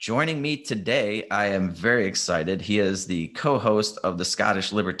Joining me today, I am very excited. He is the co-host of the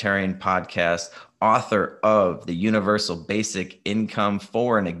Scottish Libertarian podcast, author of The Universal Basic Income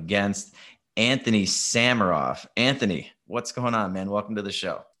For and Against, Anthony Samaroff. Anthony, what's going on, man? Welcome to the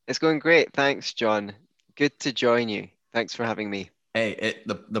show. It's going great. Thanks, John. Good to join you. Thanks for having me. Hey,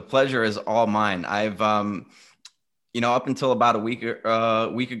 the pleasure is all mine. I've up until about a week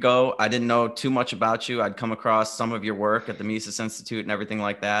ago, I didn't know too much about you. I'd come across some of your work at the Mises Institute and everything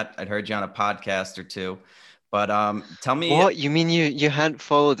like that. I'd heard you on a podcast or two, but tell me. What? You mean you hadn't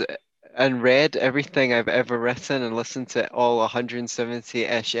followed and read everything I've ever written and listened to all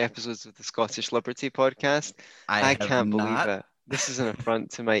 170-ish episodes of the Scottish Liberty podcast? I I have can't believe not. it. This is an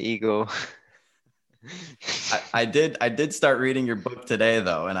affront to my ego. I did start reading your book today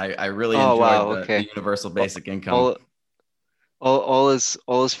though, and I really Oh enjoyed wow, the okay. Universal Basic Income. All all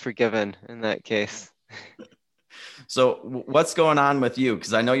is forgiven in that case. So what's going on with you?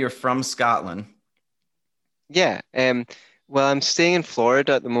 Because I know you're from Scotland. Yeah, well, I'm staying in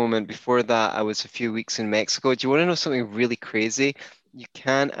Florida at the moment. Before that, I was a few weeks in Mexico. Do you want to know something really crazy? You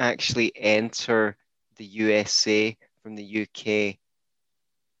can actually enter the USA from the UK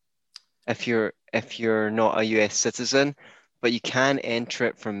if you're not a US citizen, but you can enter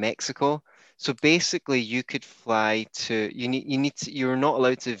it from Mexico. So basically, you could fly to you're not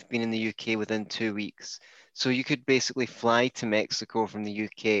allowed to have been in the UK within 2 weeks. So you could basically fly to Mexico from the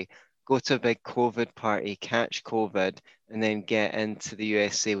UK, go to a big COVID party, catch COVID, and then get into the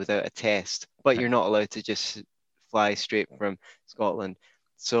USA without a test. But you're not allowed to just fly straight from Scotland.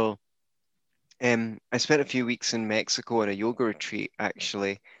 So I spent a few weeks in Mexico on a yoga retreat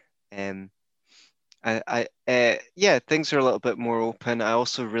actually. Um, yeah, things are a little bit more open. I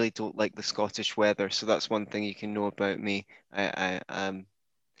also really don't like the Scottish weather, so that's one thing you can know about me. I'm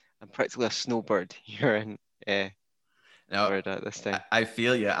practically a snowbird here in Now, Florida at this time. I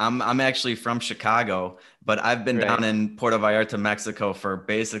feel you. I'm actually from Chicago, but I've been down Right. in Puerto Vallarta, Mexico for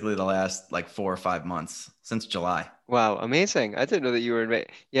basically the last like 4 or 5 months since July. Wow, amazing. I didn't know that you were in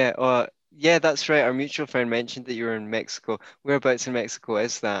yeah, yeah, that's right. Our mutual friend mentioned that you were in Mexico. Whereabouts in Mexico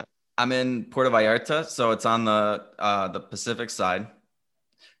is that? I'm in Puerto Vallarta, so it's on the Pacific side,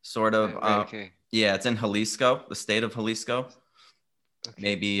 sort of. Right, okay. Yeah, it's in Jalisco, the state of Jalisco. Okay.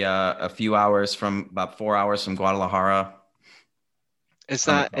 Maybe a few hours from about 4 hours from Guadalajara. Is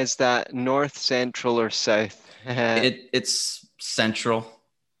On the that coast. is that north, central, or south? It's central.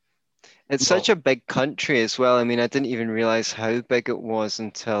 It's such Well, a big country as well. I mean, I didn't even realize how big it was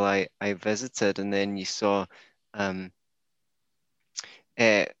until I visited, and then you saw, um,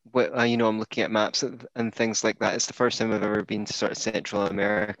 I'm looking at maps and things like that. It's the first time I've ever been to sort of Central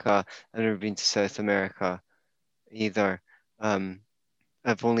America. I've never been to South America either. Um,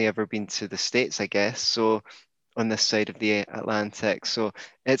 I've only ever been to the States, I guess. So on this side of the Atlantic. So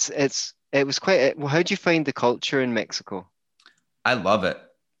it was quite. Well, how do you find the culture in Mexico? I love it.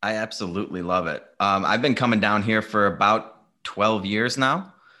 I absolutely love it. I've been coming down here for about 12 years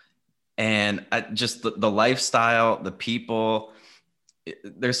now, and just the lifestyle, the people.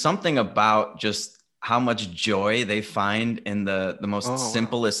 There's something about just how much joy they find in the most Oh, wow.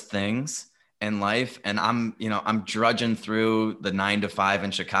 simplest things in life. And I'm drudging through the 9 to 5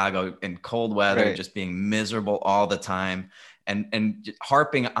 in Chicago in cold weather, Right. just being miserable all the time, and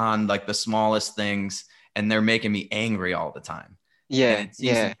harping on like the smallest things, and they're making me angry all the time. And Yeah, it seems to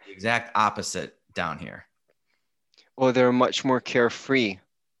yeah. be the exact opposite down here. Oh, they're much more carefree.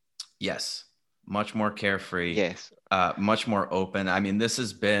 Yes, much more carefree, Yes. much more open. I mean, this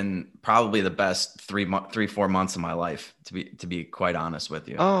has been probably the best 4 months of my life, to be quite honest with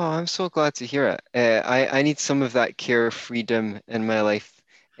you. Oh, I'm so glad to hear it. I need some of that care freedom in my life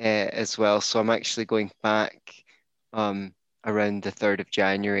as well. So I'm actually going back um, around the 3rd of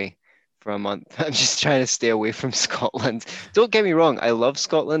January for a month. I'm just trying to stay away from Scotland. Don't get me wrong, I love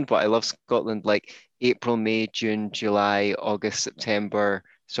Scotland, but I love Scotland like April, May, June, July, August, September,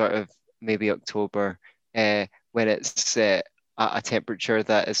 sort of maybe October, when it's a temperature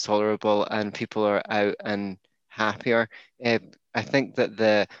that is tolerable and people are out and happier. Uh, I think that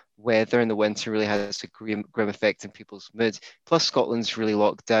the weather in the winter really has a grim effect on people's moods. Plus, Scotland's really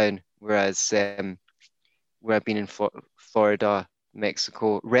locked down, whereas where I've been in Florida,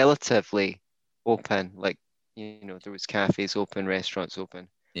 Mexico, relatively open. Like, there was cafes open, restaurants open,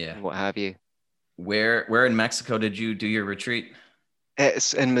 Yeah. and what have you. Where in Mexico did you do your retreat?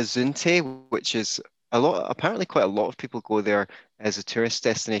 It's in Mazunte, which is apparently quite a lot of people go there as a tourist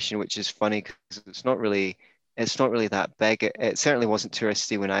destination, which is funny because it's not really that big. It certainly wasn't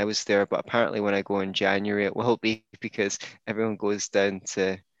touristy when I was there, but apparently when I go in January, it will be because everyone goes down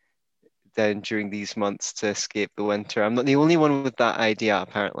lockdown during these months to escape the winter. I'm not the only one with that idea,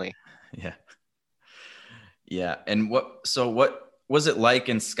 apparently. Yeah. Yeah. And what was it like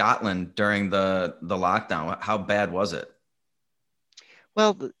in Scotland during the lockdown? How bad was it?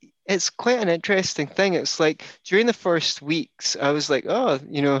 Well, it's quite an interesting thing. It's like during the first weeks, I was like, oh,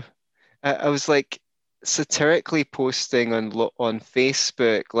 I was like satirically posting on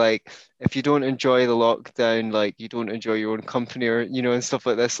Facebook, like if you don't enjoy the lockdown, like you don't enjoy your own company, or and stuff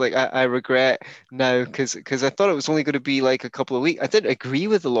like this. Like I regret now because I thought it was only going to be like a couple of weeks. I didn't agree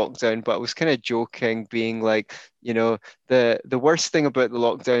with the lockdown, but I was kind of joking, being like, the worst thing about the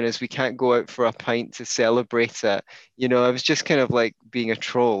lockdown is we can't go out for a pint to celebrate it. I was just kind of like being a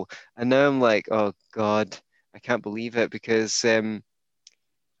troll, and now I'm like, oh God, I can't believe it because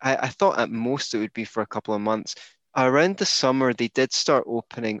I thought at most it would be for a couple of months. Around the summer, they did start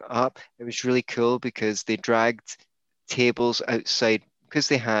opening up. It was really cool because they dragged tables outside because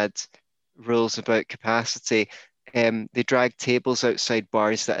they had rules about capacity. They dragged tables outside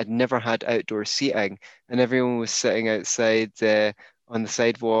bars that had never had outdoor seating, and everyone was sitting outside on the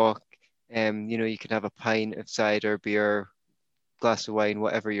sidewalk. You could have a pint of cider, beer, glass of wine,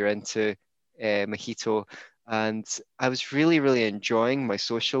 whatever you're into, mojito. And I was really, really enjoying my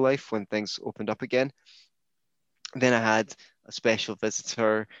social life when things opened up again. Then I had a special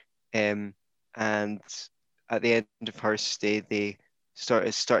visitor, um, and at the end of her stay, they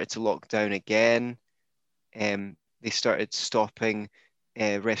started to lock down again. They started stopping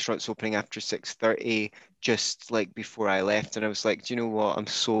restaurants opening after 6:30, just like before I left. And I was like, do you know what? I'm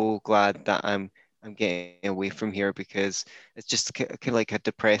so glad that I'm getting away from here because it's just kind of like a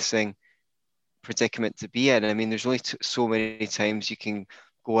depressing predicament to be in. I mean, there's only so many times you can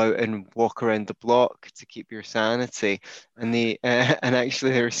go out and walk around the block to keep your sanity. And and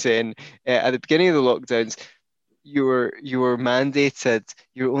actually they were saying at the beginning of the lockdowns, you were mandated.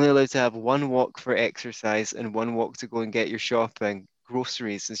 You're only allowed to have one walk for exercise and one walk to go and get your shopping,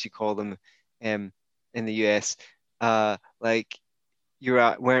 groceries, as you call them, um, in the US. Like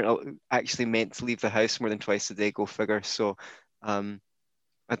weren't actually meant to leave the house more than twice a day. Go figure. So, um,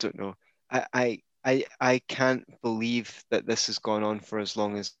 I don't know. I can't believe that this has gone on for as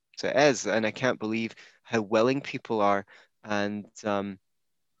long as it is, and I can't believe how willing people are, and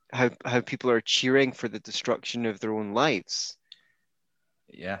how people are cheering for the destruction of their own lives.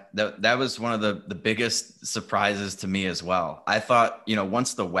 Yeah, that was one of the biggest surprises to me as well. I thought,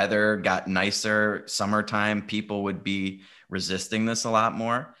 once the weather got nicer, summertime, people would be resisting this a lot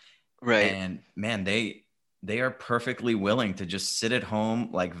more. Right. And man, they are perfectly willing to just sit at home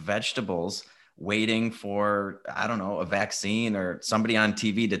like vegetables, waiting for, I don't know, a vaccine or somebody on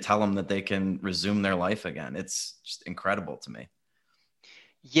TV to tell them that they can resume their life again. It's just incredible to me.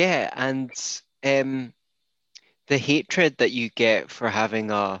 Yeah, and um, the hatred that you get for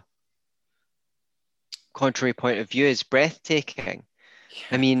having a contrary point of view is breathtaking.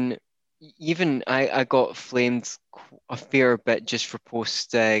 I Yeah. mean, even I got flamed a fair bit just for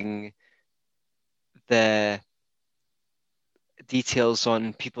posting the details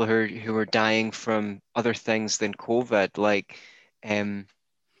on people who are dying from other things than COVID. Like,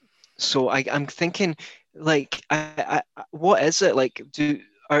 so I'm thinking, like, what is it like?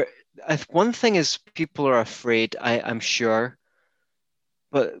 If one thing is people are afraid, I'm sure,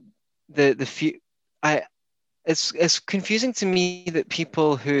 but the few, I it's confusing to me that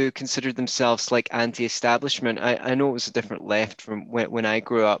people who consider themselves like anti-establishment, I know it was a different left from when I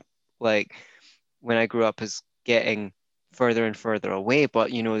grew up, like when I grew up is getting further and further away, but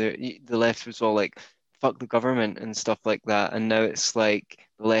the left was all like fuck the government and stuff like that, and now it's like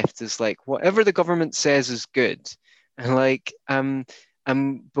the left is like whatever the government says is good, and like I'm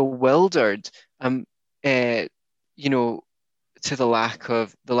bewildered. I'm uh, you know to the lack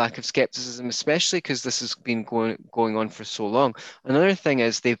of skepticism, especially because this has been going on for so long. Another thing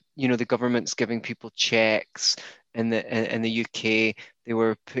is the government's giving people checks in the UK. They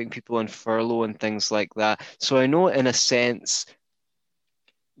were putting people on furlough and things like that. So I know in a sense,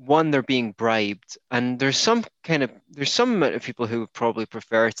 one, they're being bribed, and there's some amount of people who would probably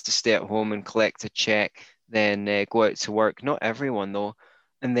prefer to stay at home and collect a check than go out to work. Not everyone though.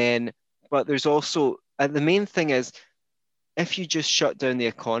 And then, but there's also the main thing is if you just shut down the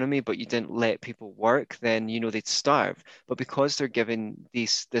economy but you didn't let people work, then they'd starve. But because they're given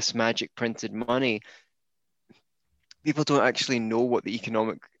this magic printed money, people don't actually know what the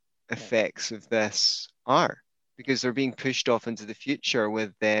economic effects of this are because they're being pushed off into the future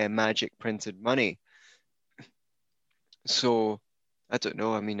with the magic printed money. So I don't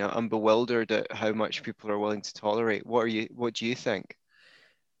know. I mean, I'm bewildered at how much people are willing to tolerate. What do you think?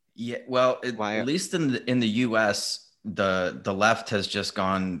 Yeah, well, at Why? least in the US, the left has just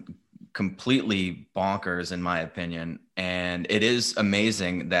gone completely bonkers in my opinion. And it is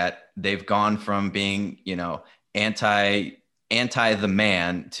amazing that they've gone from being, anti anti the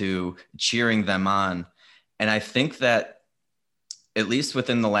man to cheering them on. And I think that at least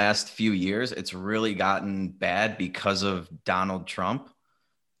within the last few years, it's really gotten bad because of Donald Trump,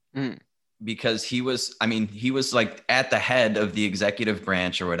 Mm. because he was like at the head of the executive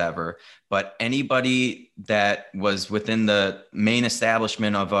branch or whatever, but anybody that was within the main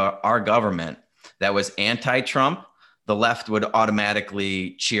establishment of our government that was anti-Trump, the left would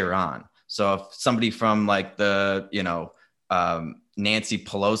automatically cheer on. So if somebody from like Nancy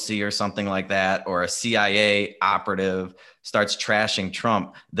Pelosi or something like that, or a CIA operative starts trashing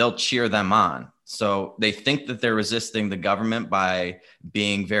Trump, they'll cheer them on. So they think that they're resisting the government by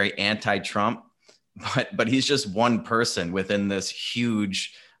being very anti-Trump, but he's just one person within this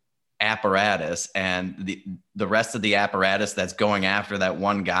huge apparatus, and the rest of the apparatus that's going after that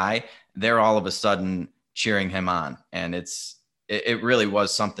one guy, they're all of a sudden cheering him on, and it really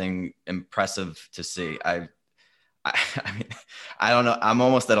was something impressive to see. I mean, I don't know. I'm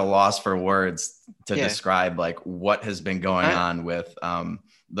almost at a loss for words to Yeah. describe like what has been going I, on with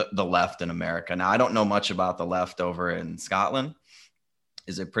the left in America. Now, I don't know much about the left over in Scotland.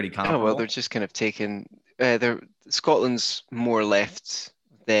 Is it pretty oh well, they're comparable? just kind of taking. They're Scotland's more left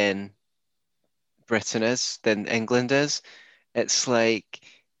than Britain is, than England is. It's like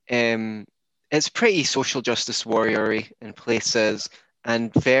um, it's pretty social justice warrior in places,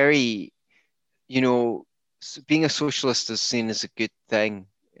 and very, you know, being a socialist is seen as a good thing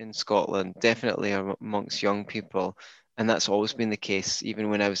in Scotland, definitely amongst young people, and that's always been the case, even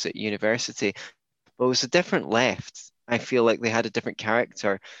when I was at university. But it was a different left. I feel like they had a different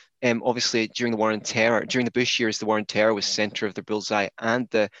character. Obviously, during the War on Terror, during the Bush years, the War on Terror was center of their bullseye, and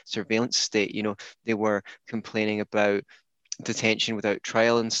the surveillance state. They were complaining about detention without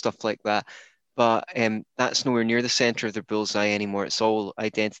trial and stuff like that. But that's nowhere near the center of their bullseye anymore. It's all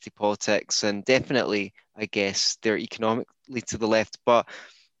identity politics, and definitely, I guess, they're economically to the left. But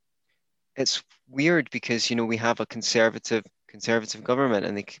it's weird because we have a conservative government,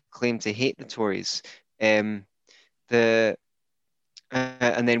 and they claim to hate the Tories. Um, the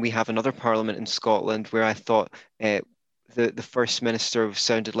and then we have another parliament in Scotland where I thought the first minister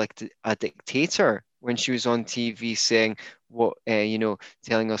sounded like a dictator when she was on TV saying what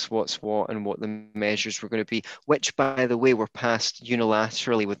telling us what's what and what the measures were going to be, which by the way were passed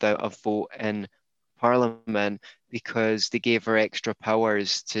unilaterally without a vote in Parliament because they gave her extra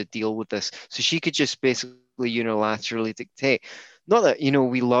powers to deal with this, so she could just basically unilaterally dictate. Not that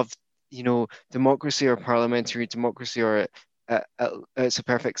we love democracy or parliamentary democracy or it's a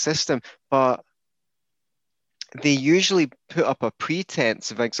perfect system, but they usually put up a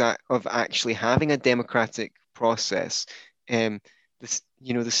pretense of actually having a democratic process. The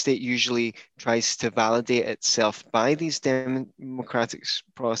state usually tries to validate itself by these democratic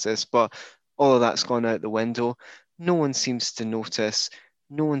process, but all of that's gone out the window. No one seems to notice.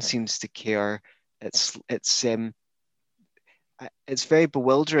 No one seems to care. It's very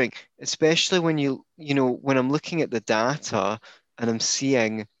bewildering, especially when I'm looking at the data and I'm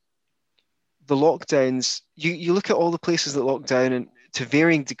seeing the lockdowns. You look at all the places that locked down and to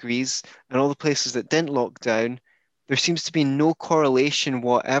varying degrees, and all the places that didn't lock down. There seems to be no correlation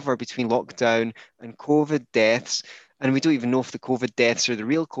whatever between lockdown and COVID deaths. And we don't even know if the COVID deaths are the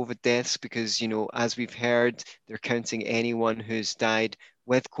real COVID deaths because, as we've heard, they're counting anyone who's died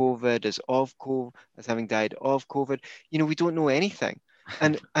with COVID as having died of COVID. We don't know anything.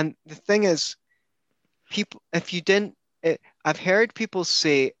 And the thing is, people, if you didn't, I've heard people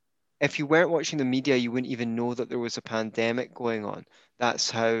say if you weren't watching the media, you wouldn't even know that there was a pandemic going on.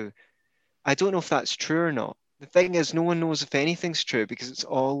 That's how, I don't know if that's true or not. The thing is, no one knows if anything's true because it's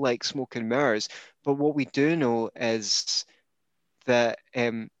all like smoke and mirrors. But what we do know is that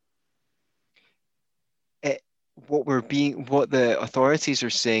it, what the authorities are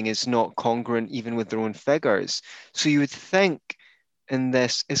saying is not congruent even with their own figures. So you would think in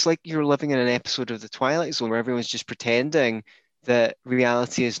this, it's like you're living in an episode of The Twilight Zone where everyone's just pretending that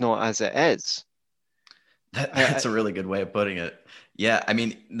reality is not as it is. That's a really good way of putting it. Yeah, I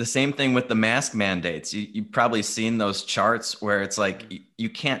mean, the same thing with the mask mandates. You've probably seen those charts where it's like you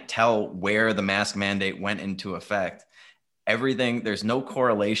can't tell where the mask mandate went into effect. Everything, there's no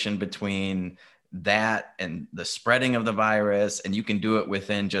correlation between that and the spreading of the virus, and you can do it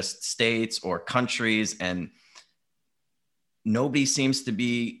within just states or countries, and nobody seems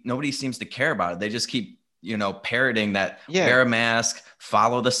to care about it. They just keep, parroting that Yeah, wear a mask,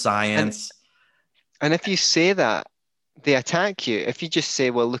 follow the and science. and if you say that, they attack you. If you just say,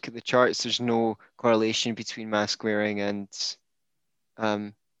 "Well, look at the charts. There's no correlation between mask wearing and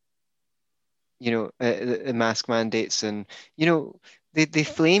um, the mask mandates, and they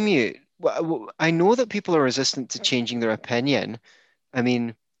flame you. I know that people are resistant to changing their opinion. I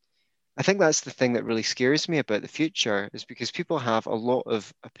mean, I think that's the thing that really scares me about the future, is because people have a lot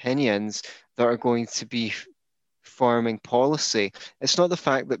of opinions that are going to be forming policy. It's not the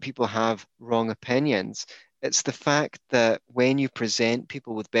fact that people have wrong opinions. It's the fact that when you present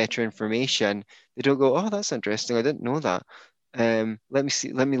people with better information, they don't go, "Oh, that's interesting. I didn't know that. Let me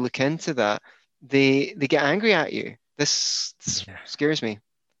see. Let me look into that." They get angry at you. This Yeah. scares me.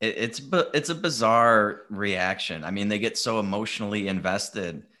 It's a bizarre reaction. I mean, they get so emotionally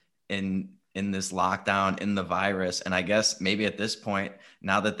invested in this lockdown, in the virus, and I guess maybe at this point,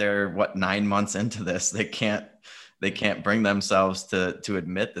 now that they're 9 months into this, they can't bring themselves to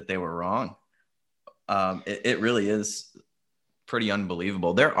admit that they were wrong. It really is pretty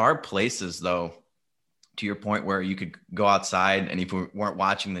unbelievable. There are places, though, to your point, where you could go outside, and if you weren't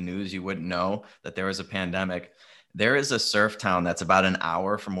watching the news, you wouldn't know that there was a pandemic. There is a surf town that's about an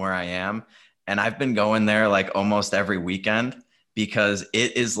hour from where I am, and I've been going there like almost every weekend because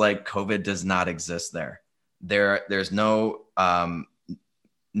it is like COVID does not exist there. There's no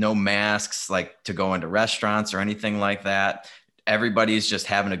masks like to go into restaurants or anything like that. Everybody's just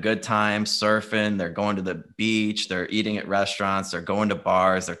having a good time surfing. They're going to the beach. They're eating at restaurants. They're going to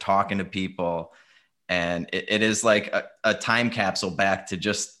bars. They're talking to people. And it is like a time capsule back to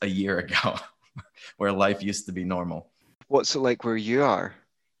just a year ago where life used to be normal. What's it like where you are?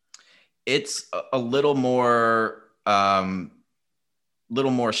 It's a little more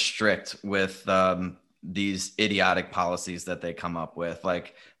strict with these idiotic policies that they come up with.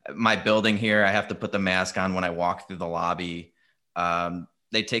 Like my building here, I have to put the mask on when I walk through the lobby.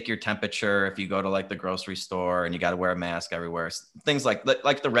 They take your temperature if you go to like the grocery store, and you got to wear a mask everywhere. Things like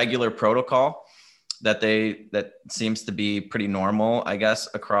the regular protocol that seems to be pretty normal, I guess,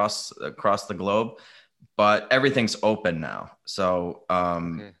 across the globe. But everything's open now, so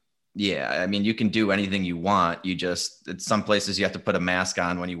Okay. yeah, I mean, you can do anything you want. It's some places you have to put a mask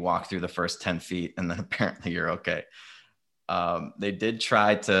on when you walk through the first 10 feet, and then apparently you're okay. They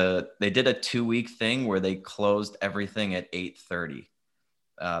did a 2 week thing where they closed everything at 8:30.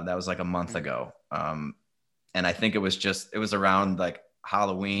 That was like a month Mm. ago. And I think it was around like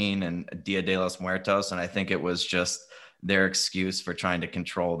Halloween and Dia de los Muertos. And I think it was just their excuse for trying to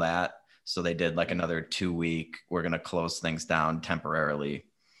control that. So they did like another 2 week, we're going to close things down temporarily.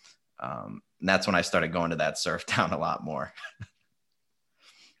 And that's when I started going to that surf town a lot more.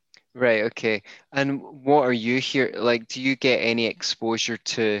 Right, okay. And what are you here? Like, do you get any exposure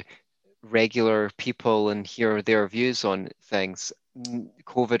to regular people and hear their views on things,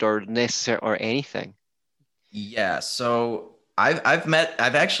 COVID or necessary or anything? Yeah, so I've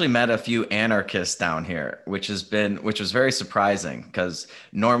actually met a few anarchists down here, which was very surprising because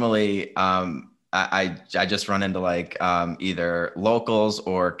normally I just run into like either locals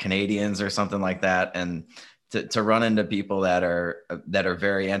or Canadians or something like that, and to run into people that are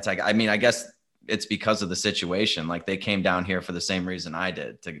very anti. I mean, I guess it's because of the situation. Like they came down here for the same reason I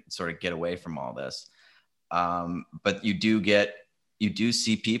did, to sort of get away from all this. But you do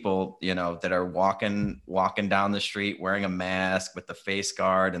see people, that are walking down the street wearing a mask with the face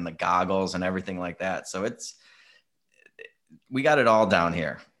guard and the goggles and everything like that. So we got it all down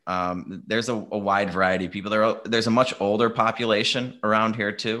here. There's a wide variety of people. There's a much older population around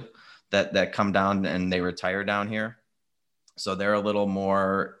here too, that come down and they retire down here. So they're a little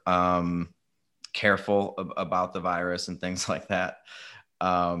more careful about the virus and things like that.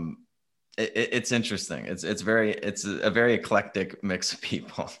 Um, it's interesting. It's a very eclectic mix of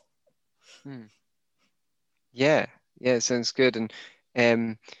people. Hmm. Yeah, yeah, it sounds good. And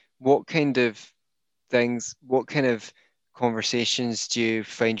um, what kind of what kind of conversations do you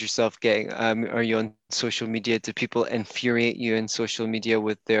find yourself getting? Are you on social media? Do people infuriate you in social media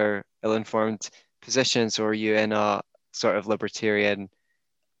with their ill-informed positions, or are you in a sort of libertarian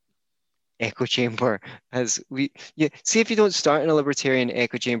echo chamber? Yeah, see, if you don't start in a libertarian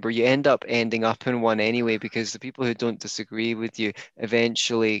echo chamber, you end up ending up in one anyway, because the people who don't disagree with you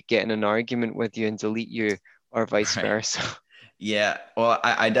eventually get in an argument with you and delete you, or vice Right. versa. Yeah. Well,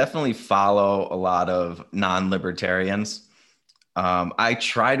 I definitely follow a lot of non-libertarians. I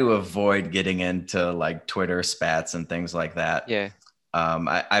try to avoid getting into like Twitter spats and things like that. Yeah.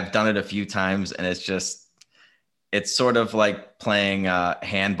 I've done it a few times, and it's sort of like playing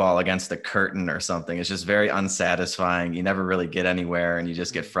handball against a curtain or something. It's just very unsatisfying. You never really get anywhere, and you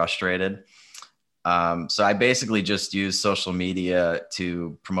just get frustrated. So I basically just use social media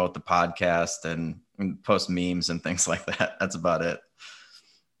to promote the podcast and post memes and things like that. That's about it.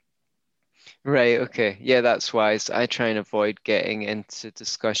 Right, okay. Yeah, that's wise. I try and avoid getting into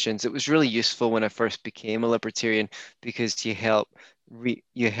discussions. It was really useful when I first became a libertarian because you help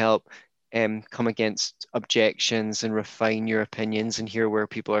come against objections and refine your opinions and hear where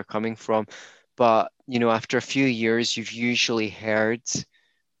people are coming from. But, after a few years, you've usually heard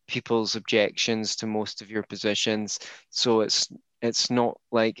people's objections to most of your positions. So it's not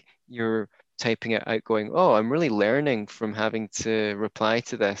like you're typing it out going, "Oh, I'm really learning from having to reply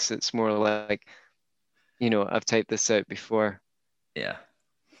to this." It's more like, I've typed this out before. Yeah.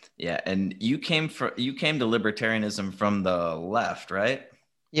 Yeah. And you came to libertarianism from the left, right?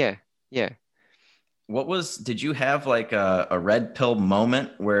 Yeah, yeah. Did you have like a red pill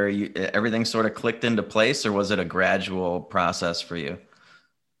moment where everything sort of clicked into place, or was it a gradual process for you?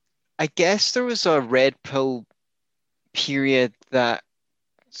 I guess there was a red pill period that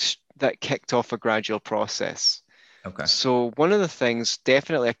kicked off a gradual process. Okay. So one of the things,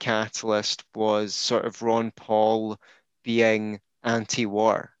 definitely a catalyst, was sort of Ron Paul being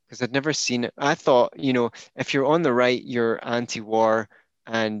anti-war because I'd never seen it. I thought, if you're on the right, you're anti-war,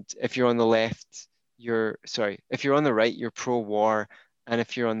 and if you're on the left, if you're on the right, you're pro-war, and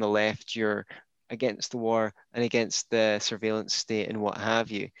if you're on the left, you're against the war and against the surveillance state and what have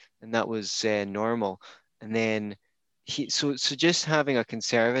you. And that was normal. And then so just having a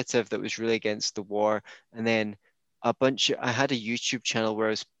conservative that was really against the war, and then I had a YouTube channel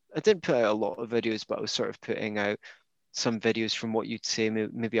where I didn't put out a lot of videos, but I was sort of putting out some videos from what you'd say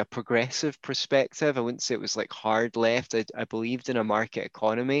maybe a progressive perspective. I wouldn't say it was like hard left. I believed in a market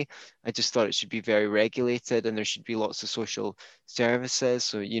economy. I just thought it should be very regulated and there should be lots of social services.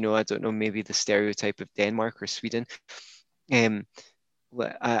 So, I don't know, maybe the stereotype of Denmark or Sweden. Um,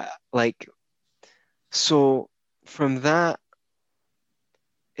 like, so from that,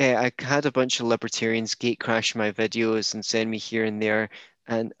 I had a bunch of libertarians gate crash my videos and send me here and there,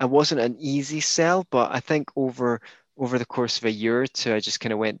 and I wasn't an easy sell, but I think over the course of a year or two, I just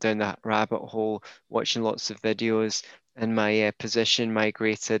kind of went down that rabbit hole, watching lots of videos, and my position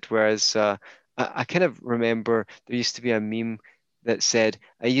migrated. Whereas I kind of remember there used to be a meme that said,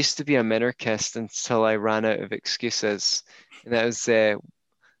 "I used to be a minarchist until I ran out of excuses," and that was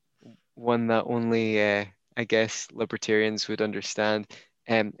one that only, I guess, libertarians would understand.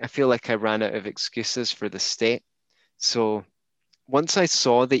 I feel like I ran out of excuses for the state. So once I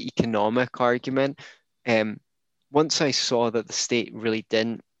saw the economic argument, um, once I saw that the state really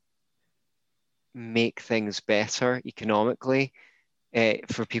didn't make things better economically,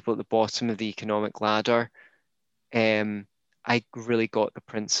 for people at the bottom of the economic ladder, um, I really got the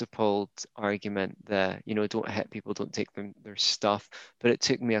principled argument that, don't hit people, don't take their stuff. But it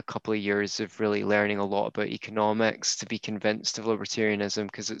took me a couple of years of really learning a lot about economics to be convinced of libertarianism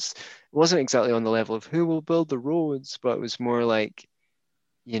because it wasn't exactly on the level of who will build the roads, but it was more like,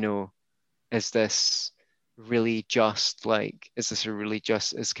 you know, is this really just is this a really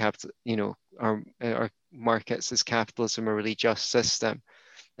just is capital, our markets, is capitalism a really just system?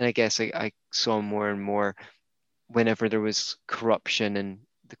 And I guess I saw more and more whenever there was corruption in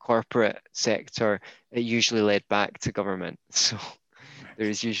the corporate sector, it usually led back to government. So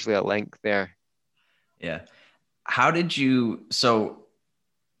there's usually a link there. Yeah. So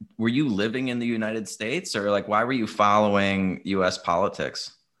were you living in the United States, or like why were you following US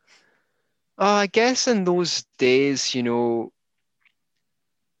politics? I guess in those days,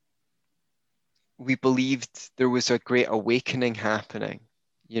 we believed there was a great awakening happening.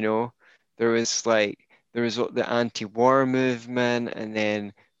 You know, there was the anti-war movement, and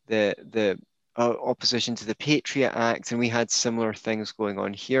then the opposition to the Patriot Act, and we had similar things going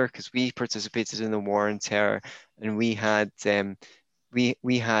on here because we participated in the war on terror, and we had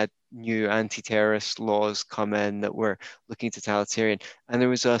new anti-terrorist laws come in that were looking totalitarian, and there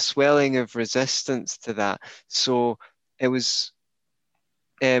was a swelling of resistance to that. So it was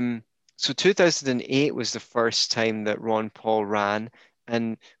um, so 2008 was the first time that Ron Paul ran,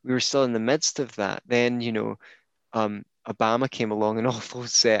 and we were still in the midst of that. Then, Obama came along, and all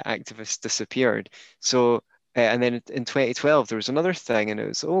those activists disappeared. So, and then in 2012 there was another thing, and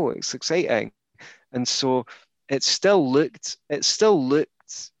it's exciting. And so it still looked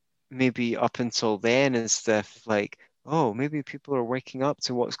maybe up until then as if like, oh, maybe people are waking up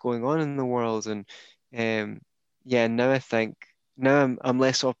to what's going on in the world. And um yeah, now I'm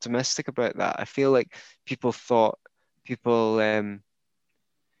less optimistic about that. I feel like people thought people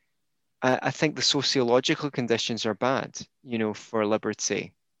I think the sociological conditions are bad, for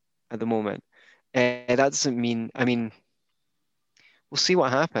liberty at the moment. That doesn't mean, I mean, we'll see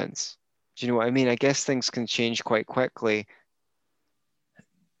what happens. Do you know what I mean? I guess things can change quite quickly.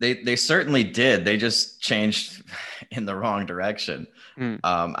 They certainly did. They just changed in the wrong direction. Mm,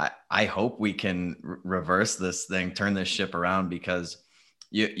 I hope we can reverse this thing, turn this ship around, because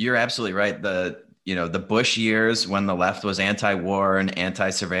you're absolutely right. The Bush years when the left was anti-war and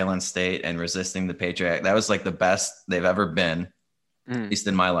anti-surveillance state and resisting the Patriot Act, that was like the best they've ever been, at mm, least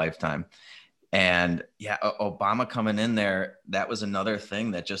in my lifetime. And yeah, Obama coming in there, that was another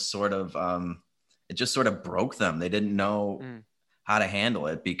thing that just sort of it just sort of broke them. They didn't know mm, how to handle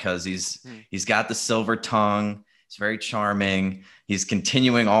it because mm, he's got the silver tongue. He's very charming. He's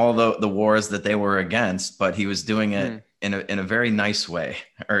continuing all the wars that they were against, but he was doing it mm. in a very nice way,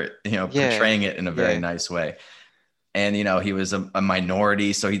 or Yeah, portraying it in a very yeah. nice way. And he was a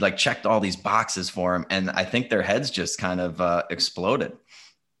minority, so he like checked all these boxes for him, and I think their heads just kind of exploded.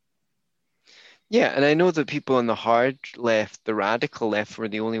 Yeah, and I know that people on the hard left, the radical left, were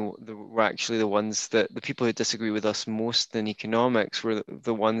were actually the ones that the people who disagree with us most in economics were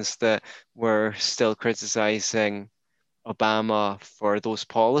the ones that were still criticizing Obama for those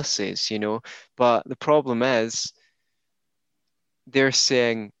policies, you know. But the problem is they're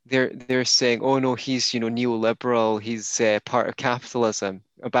saying, oh no, he's neoliberal, he's part of capitalism.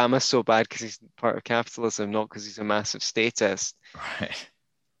 Obama's so bad because he's part of capitalism, not because he's a massive statist. Right.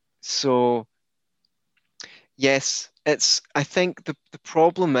 So yes, I think the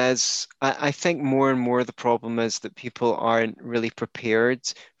problem is, I think more and more the problem is that people aren't really prepared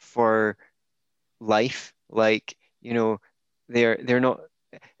for life. Like, they're not,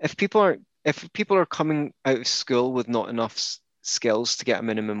 if people are coming out of school with not enough skills to get a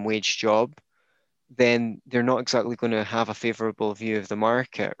minimum wage job, then they're not exactly going to have a favorable view of the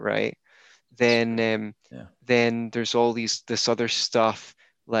market, right? It's Then true. Yeah. then there's all this other stuff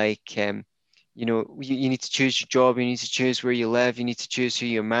like you need to choose your job, you need to choose where you live, you need to choose who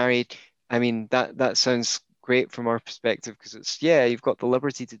you're married. I mean, that sounds great from our perspective because it's, yeah, you've got the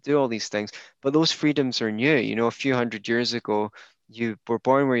liberty to do all these things, but those freedoms are new. A few hundred years ago, you were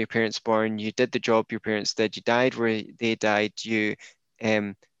born where your parents born, you did the job your parents did, you died where they died, you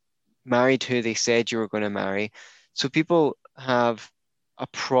um married who they said you were going to marry. So people have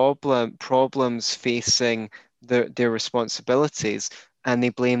problems facing their responsibilities, and they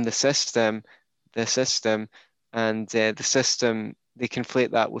blame the system, and the system, they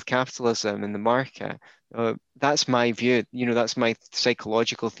conflate that with capitalism and the market. That's my view. That's my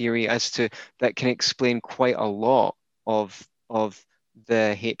psychological theory as to that can explain quite a lot of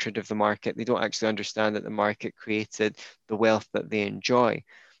the hatred of the market. They don't actually understand that the market created the wealth that they enjoy.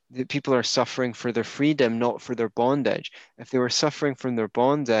 That people are suffering for their freedom, not for their bondage. If they were suffering from their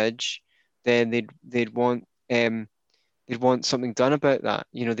bondage, then they'd want something done about that.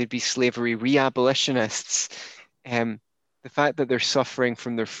 They'd be slavery re-abolitionists. Um, the fact that they're suffering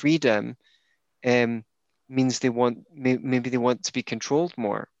from their freedom um, means maybe they want to be controlled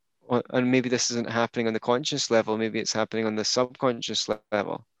more. And maybe this isn't happening on the conscious level, maybe it's happening on the subconscious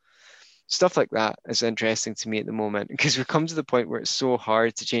level. Stuff like that is interesting to me at the moment because we've come to the point where it's so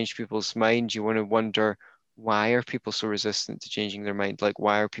hard to change people's mind. You want to wonder, why are people so resistant to changing their mind? Like,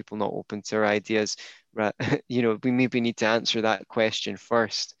 why are people not open to our ideas? We maybe need to answer that question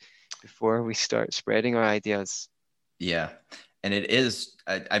first before we start spreading our ideas. Yeah. And it is,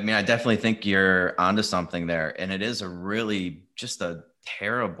 I mean, I definitely think you're onto something there. And it is a really just a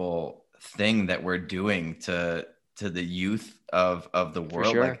terrible thing that we're doing to the youth of the For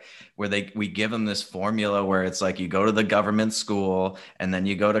world. sure. Like where we give them this formula where it's like you go to the government school and then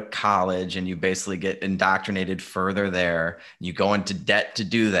you go to college and you basically get indoctrinated further there. You go into debt to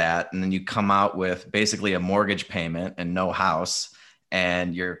do that. And then you come out with basically a mortgage payment and no house,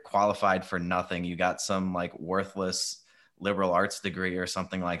 and you're qualified for nothing. You got some like worthless liberal arts degree or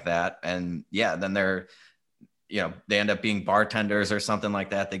something like that. And yeah, then they end up being bartenders or something like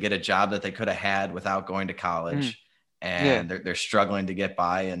that. They get a job that they could have had without going to Mm, college, yeah. and they're struggling to get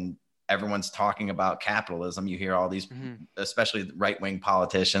by. And everyone's talking about capitalism. You hear all these, Mhm. especially right-wing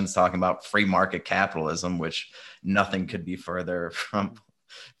politicians, talking about free market capitalism, which nothing could be further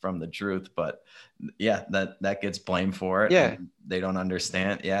from the truth. But yeah, that gets blamed for it, Yeah. and they don't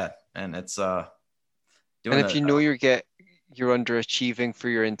understand. Yeah, and it's And doing if a you know you're underachieving for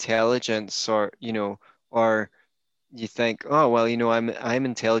your intelligence, or you think, oh well, I'm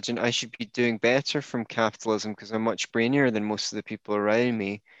intelligent, I should be doing better from capitalism because I'm much brainier than most of the people around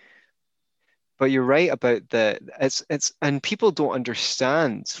me. But you're right about it's and people don't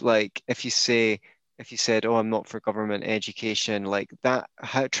understand. Like if you said, oh, I'm not for government education, like that,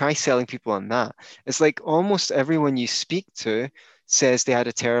 try selling people on that. It's like almost everyone you speak to says they had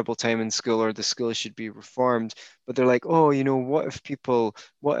a terrible time in school or the school should be reformed, but they're like, oh, what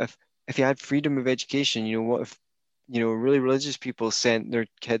if you had freedom of education, what if really religious people sent their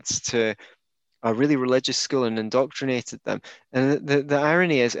kids to a really religious school and indoctrinated them. And the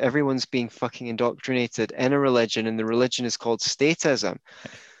irony is everyone's being fucking indoctrinated in a religion, and the religion is called statism.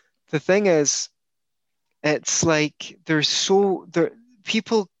 The thing is, it's like there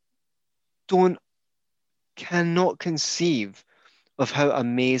people don't cannot conceive of how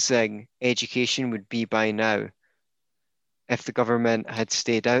amazing education would be by now if the government had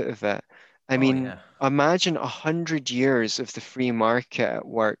stayed out of it. I Oh mean, yeah. imagine 100 years of the free market at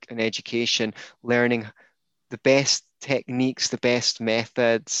work and education, learning the best techniques, the best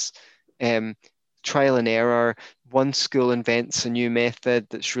methods, um, trial and error. One school invents a new method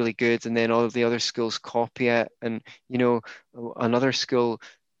that's really good, and then all of the other schools copy it. And another school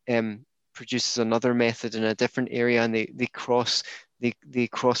um, produces another method in a different area, and they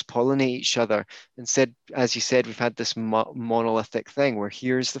cross-pollinate each other. Instead, as you said, we've had this monolithic thing where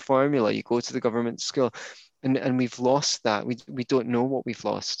here's the formula. You go to the government school, and we've lost that. We don't know what we've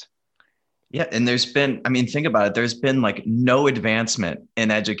lost. Yeah, and there's been, I mean, think about it. There's been like no advancement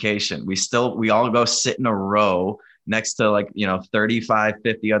in education. We all go sit in a row next to like, 35,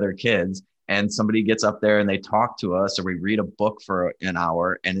 50 other kids, and somebody gets up there and they talk to us, or we read a book for an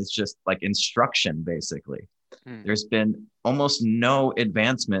hour, and it's just like instruction basically. Hmm. There's been almost no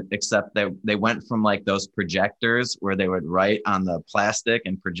advancement except that they went from like those projectors where they would write on the plastic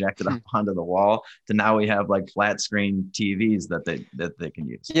and project it up onto the wall to now we have like flat screen TVs that they can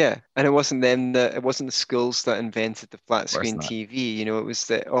use. Yeah, and it wasn't the schools that invented the flat Of course screen not. TV. It was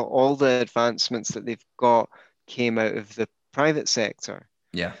all the advancements that they've got came out of the private sector.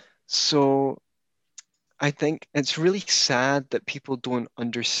 Yeah. So I think it's really sad that people don't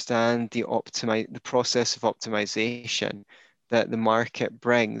understand the process of optimization that the market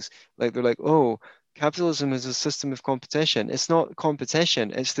brings. Like they're like, oh, capitalism is a system of competition. It's not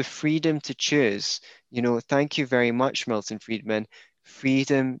competition, it's the freedom to choose. Thank you very much, Milton Friedman.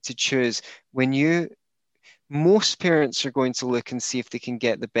 Freedom to choose. When you Most parents are going to look and see if they can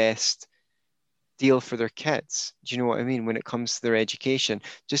get the best deal for their kids. Do you know what I mean? When it comes to their education,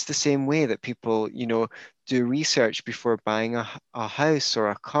 just the same way that people, do research before buying a house or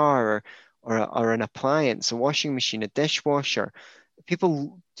a car or an appliance, a washing machine, a dishwasher.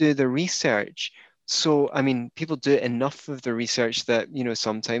 People do the research. So, I mean, people do enough of the research that,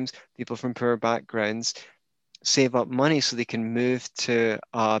 sometimes people from poor backgrounds save up money so they can move to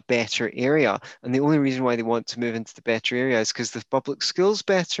a better area. And the only reason why they want to move into the better area is because the public school's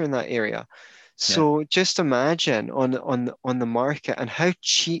better in that area. Yeah. So just imagine on the market and how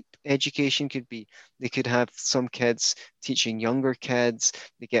cheap education could be. They could have some kids teaching younger kids,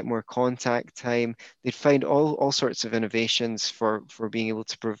 they get more contact time. They'd find all sorts of innovations for being able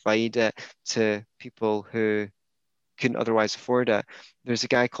to provide it to people who couldn't otherwise afford it. There's a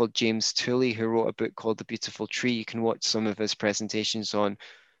guy called James Tooley who wrote a book called The Beautiful Tree. You can watch some of his presentations on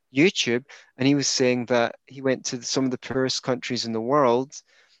YouTube. And he was saying that he went to some of the poorest countries in the world,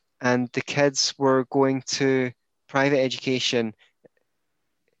 and the kids were going to private education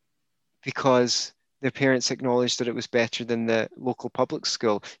because their parents acknowledged that it was better than the local public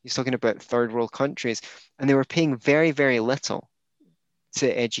school. He's talking about third world countries, and they were paying very, very little to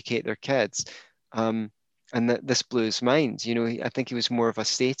educate their kids. Um, and this blew his mind. I think he was more of a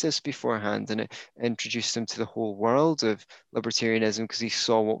status beforehand, and it introduced him to the whole world of libertarianism because he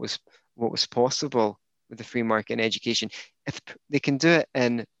saw what was possible with the free market and education. If they can do it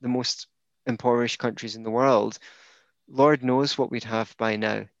in the most impoverished countries in the world, Lord knows what we'd have by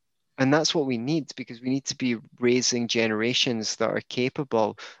now. And that's what we need because we need to be raising generations that are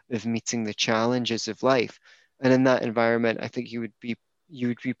capable of meeting the challenges of life. And in that environment, I think you would be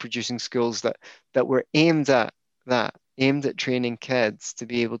producing schools that were aimed at training kids to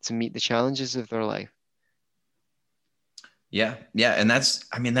be able to meet the challenges of their life. Yeah. Yeah. And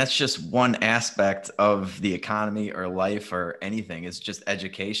I mean, that's just one aspect of the economy or life or anything. It's just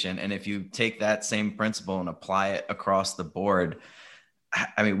education. And if you take that same principle and apply it across the board,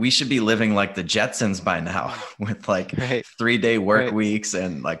 I mean, we should be living like the Jetsons by now with like Right, 3-day work right. weeks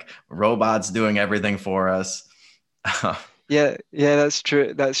and like robots doing everything for us. Yeah, yeah, that's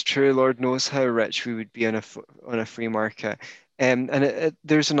true. That's true. Lord knows how rich we would be on a free market. And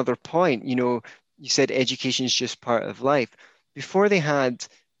there's another point. You said education is just part of life. Before they had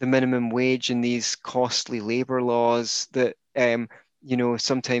the minimum wage and these costly labor laws that,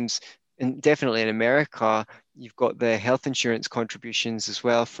 sometimes, and definitely in America, you've got the health insurance contributions as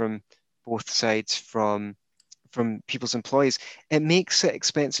well from both sides from people's employees. It makes it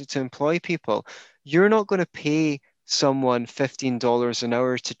expensive to employ people. You're not going to pay someone $15 an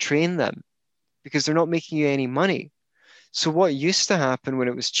hour to train them because they're not making you any money. So what used to happen when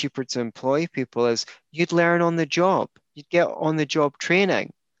it was cheaper to employ people is you'd learn on the job. You'd get on the job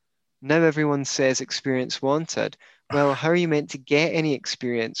training. Now everyone says experience wanted. Well, how are you meant to get any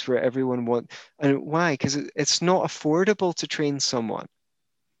experience where everyone want and why? Because it's not affordable to train someone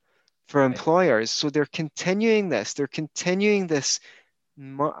for Right. employers. So they're continuing this. They're continuing this.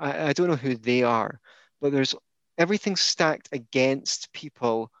 I don't know who they are, but there's everything stacked against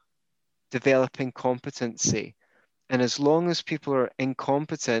people developing competency. And as long as people are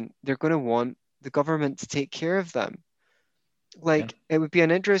incompetent, they're going to want the government to take care of them. Yeah. Like, it would be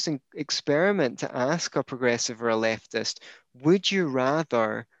an interesting experiment to ask a progressive or a leftist, would you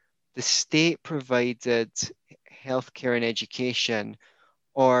rather the state provided healthcare and education,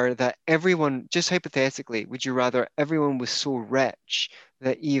 or that everyone, just hypothetically, would you rather everyone was so rich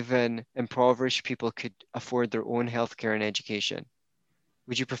that even impoverished people could afford their own healthcare and education?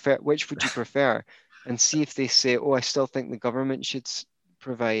 Would you prefer, which would you prefer? And see if they say, oh, I still think the government should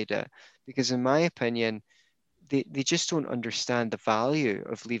provide it. Because in my opinion, they just don't understand the value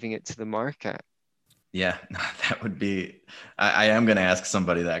of leaving it to the market. Yeah, no, that would be, I am going to ask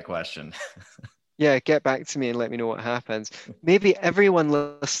somebody that question. Yeah, get back to me and let me know what happens. Maybe everyone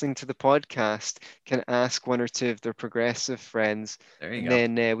listening to the podcast can ask one or two of their progressive friends, There you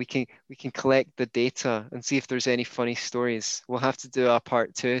and go. then we can collect the data and see if there's any funny stories. We'll have to do a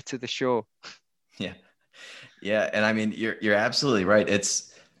part two to the show. Yeah. Yeah. And I mean, you're absolutely right.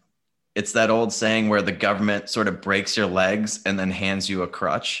 It's that old saying where the government sort of breaks your legs and then hands you a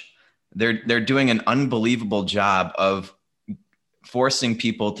crutch. They're doing an unbelievable job of forcing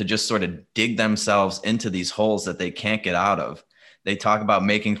people to just sort of dig themselves into these holes that they can't get out of. They talk about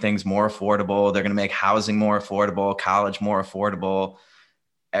making things more affordable. They're going to make housing more affordable, college more affordable.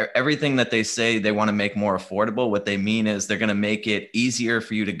 Everything that they say they want to make more affordable, what they mean is they're going to make it easier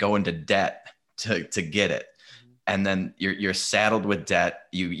for you to go into debt to get it. Mhm. And then you're saddled with debt.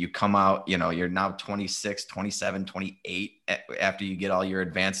 You come out, you're now 26, 27, 28 after you get all your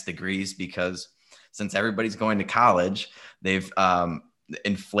advanced degrees, because since everybody's going to college, they've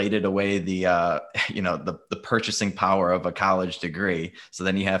inflated away the the purchasing power of a college degree. So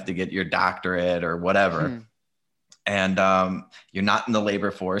then you have to get your doctorate or whatever, Hmm. and you're not in the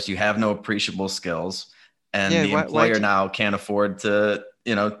labor force. You have no appreciable skills, and Yeah, the why employer do now can't afford to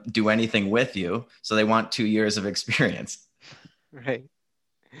do anything with you, so they want 2 years of experience. right.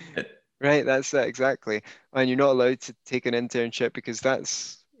 It- Right, that's that exactly. And you're not allowed to take an internship because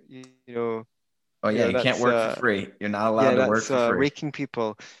that's oh yeah, you can't that's work for free. You're not allowed yeah, to work that's for free. raking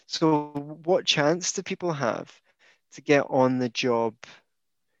people. So what chance do people have to get on the job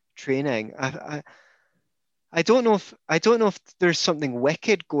training? I don't know if there's something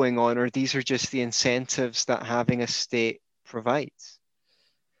wicked going on, or these are just the incentives that having a state provides.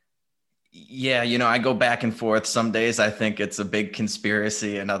 Yeah, I go back and forth. Some days I think it's a big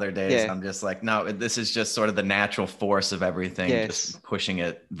conspiracy, and other days Yeah, I'm just like, no, this is just sort of the natural force of everything, yes, just pushing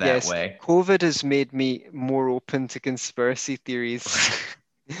it that yes. way. COVID has made me more open to conspiracy theories.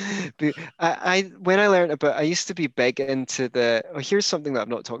 When I learned about, I used to be big into oh, here's something that I've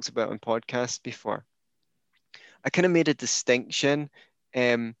not talked about on podcasts before. I kind of made a distinction.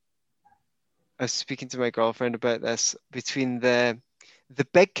 Um, I was speaking to my girlfriend about this between the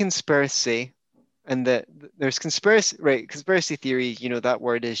big conspiracy and there's conspiracy, right? Conspiracy theory, that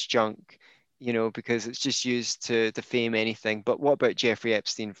word is junk, because it's just used to defame anything. But what about Jeffrey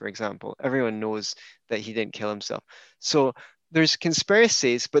Epstein, for example? Everyone knows that he didn't kill himself. So there's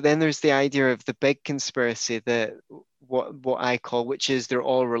conspiracies, but then there's the idea of the big conspiracy, that what I call, which is they're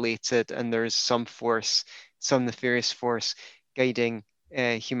all related, and there's some force, some nefarious force guiding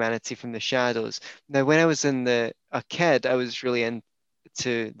humanity from the shadows. Now, when I was a kid, I was really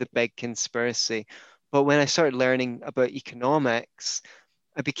into the big conspiracy. But when I started learning about economics,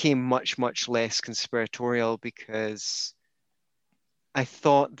 I became much, much less conspiratorial because I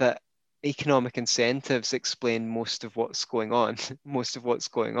thought that economic incentives explain most of what's going on, most of what's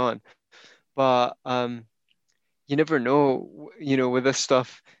going on. But you never know, with this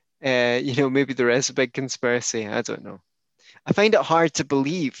stuff, maybe there is a big conspiracy. I don't know. I find it hard to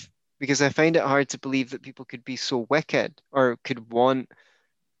believe because I find it hard to believe that people could be so wicked or could want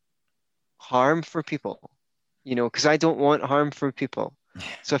harm for people, because I don't want harm for people.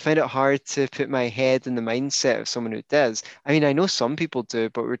 So I find it hard to put my head in the mindset of someone who does. I mean, I know some people do,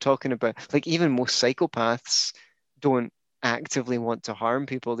 but we're talking about, like, even most psychopaths don't actively want to harm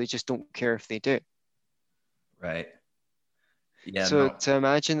people. They just don't care if they do. Right. Yeah, So no. to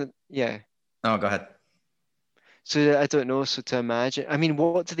imagine, yeah. No, go ahead. So I don't know. So to imagine, I mean,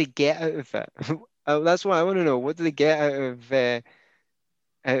 what do they get out of it? That's what I want to know. What do they get out of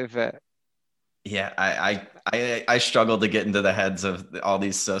it? Yeah, I struggle to get into the heads of all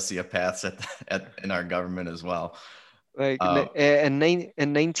these sociopaths in our government as well. Like Uh, in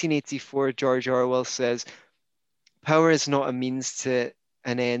 1984, George Orwell says, "Power is not a means to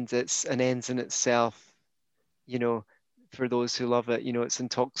an end; it's an end in itself." You know, for those who love it, it's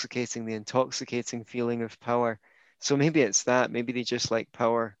intoxicating, the intoxicating feeling of power. So maybe it's that. Maybe they just like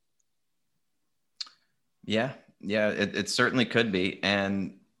power. yeah, yeah, it certainly could be,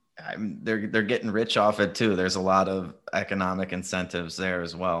 and they're getting rich off it too. There's a lot of economic incentives there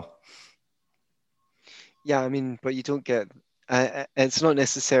as well. Yeah, I mean, but you don't get. It's not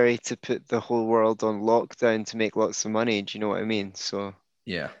necessary to put the whole world on lockdown to make lots of money. Do you know what I mean? So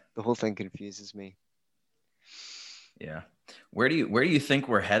Yeah, the whole thing confuses me. yeah. Where do you think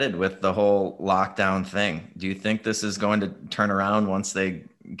we're headed with the whole lockdown thing? Do you think this is going to turn around once they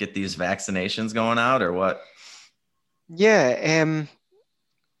get these vaccinations going out, or what? Yeah,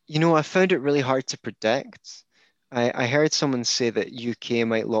 I found it really hard to predict. I heard someone say that UK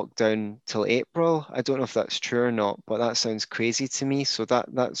might lock down till April. I don't know if that's true or not, but that sounds crazy to me. So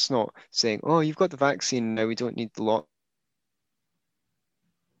that's not saying, oh, you've got the vaccine now, we don't need the lockdown.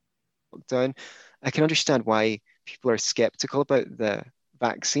 I can understand why people are skeptical about the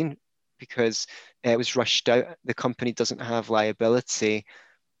vaccine because it was rushed out. The company doesn't have liability.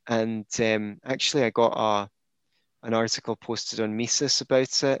 And actually, I got an article posted on Mises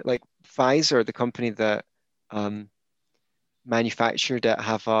about it. Like Pfizer, the company that um, manufactured it,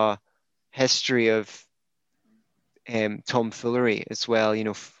 have a history of tomfoolery as well,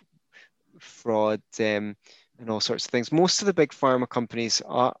 fraud and all sorts of things. Most of the big pharma companies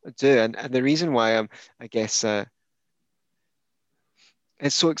do. And the reason why I guess,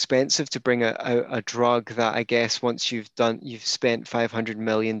 it's so expensive to bring a drug that I guess once you've spent $500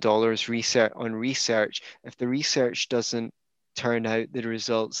 million research, if the research doesn't turn out the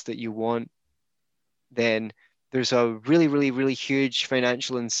results that you want, then there's a really, really, really huge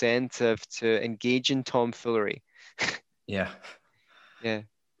financial incentive to engage in tomfoolery. Yeah, Yeah.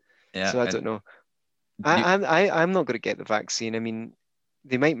 yeah. So I And don't know. do you, I'm not going to get the vaccine. I mean,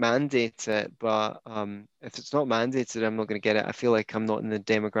 they might mandate it, but if it's not mandated, I'm not going to get it. I feel like I'm not in the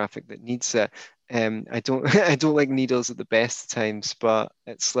demographic that needs it. I don't I don't like needles at the best of times, but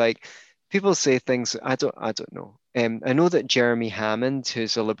it's like people say things I don't know. I know that Jeremy Hammond,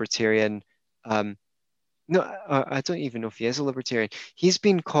 who's a libertarian, um, no, I don't even know if he is a libertarian. He's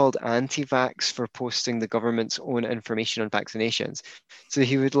been called anti-vax for posting the government's own information on vaccinations. So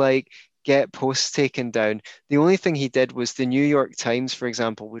he would like get posts taken down. The only thing he did was the New York Times, for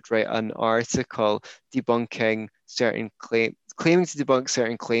example, would write an article debunking claiming to debunk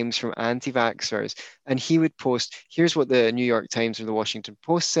certain claims from anti-vaxxers. And he would post, here's what the New York Times or the Washington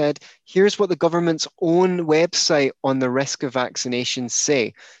Post said. Here's what the government's own website on the risk of vaccinations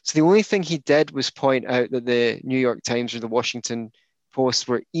say. So the only thing he did was point out that the New York Times or the Washington Post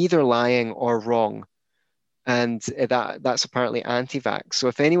were either lying or wrong. And that's apparently anti-vax. So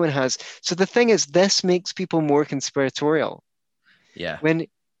if anyone has, so the thing is, this makes people more conspiratorial. yeah. When,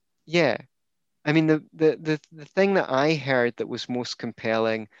 yeah, I mean the thing that I heard that was most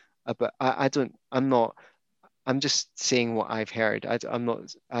compelling about, I don't, I'm not, I'm just saying what I've heard. I'm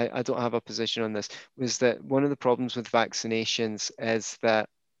not, I don't have a position on this. Was that one of the problems with vaccinations is that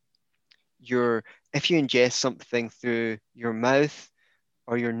your if you ingest something through your mouth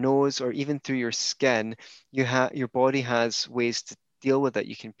or your nose or even through your skin, your body has ways to deal with it.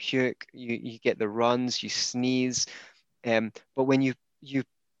 You can puke, you get the runs, you sneeze. But when you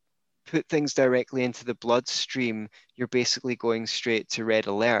put things directly into the bloodstream, you're basically going straight to red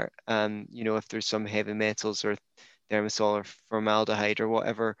alert. If there's some heavy metals or thimerosal or formaldehyde or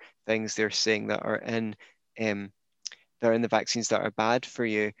whatever things they're saying um, that are in the vaccines that are bad for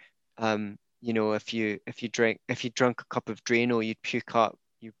you. If you drunk a cup of Drano, you'd puke up,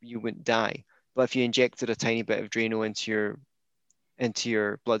 you wouldn't die. But if you injected a tiny bit of Drano into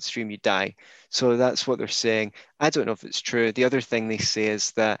your bloodstream, you die. So that's what they're saying. I don't know if it's true. The other thing they say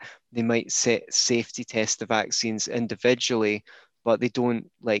is that they might safety test the vaccines individually, but they don't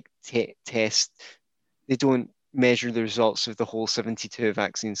like test they don't measure the results of the whole 72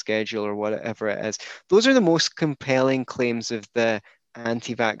 vaccine schedule or whatever it is. Those are the most compelling claims of the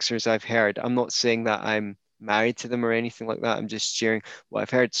anti-vaxxers I've heard. I'm not saying that I'm married to them or anything like that. I'm just sharing what I've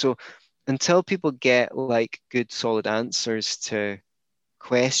heard. So until people get like good solid answers to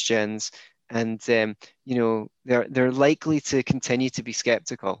questions and they're likely to continue to be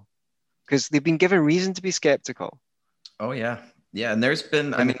skeptical because they've been given reason to be skeptical Oh yeah. Yeah. And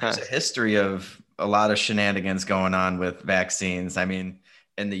in the there's a past. history of a lot of shenanigans going on with vaccines. I mean,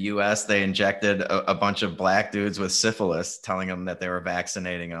 in the US, they injected a bunch of black dudes with syphilis, telling them that they were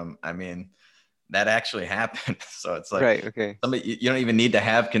vaccinating them. I mean, that actually happened. So it's like Right, okay. you don't even need to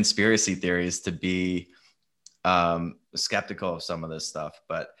have conspiracy theories to be skeptical of some of this stuff.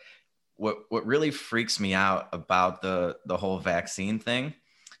 But what really freaks me out about the whole vaccine thing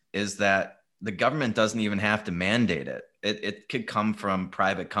is that the government doesn't even have to mandate it. It could come from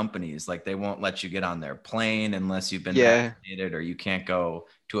private companies. Like they won't let you get on their plane unless you've been Yeah. vaccinated, or you can't go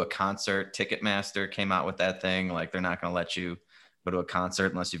to a concert. Ticketmaster came out with that thing. Like they're not going to let you go to a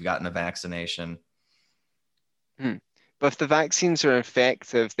concert unless you've gotten a vaccination. Hmm. But if the vaccines are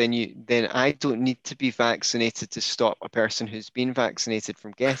effective, then I don't need to be vaccinated to stop a person who's been vaccinated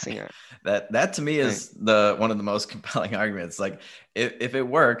from getting it. That to me Right. is the one of the most compelling arguments. Like if it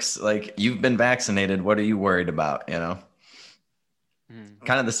works, like you've been vaccinated, what are you worried about? You know, Hmm.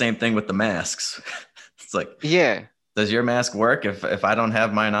 kind of the same thing with the masks. It's like, Yeah. does your mask work if I don't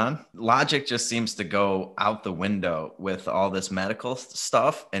have mine on? Logic just seems to go out the window with all this medical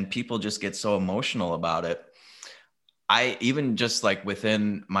stuff, and people just get so emotional about it. I even just like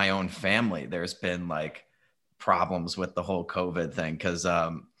within my own family, there's been like problems with the whole COVID thing because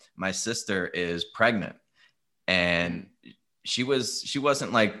my sister is pregnant, and Hmm. she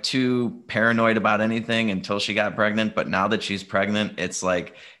wasn't like too paranoid about anything until she got pregnant. But now that she's pregnant, it's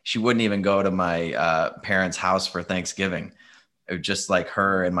like she wouldn't even go to my parents' house for Thanksgiving. It was just like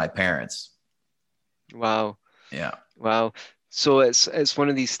her and my parents. Wow. Yeah. Wow. So it's one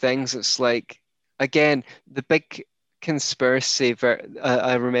of these things. It's like again, the big conspiracy.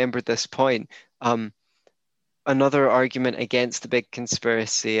 I remember this point. Um, Another argument against the big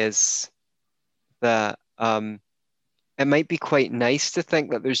conspiracy is that it might be quite nice to think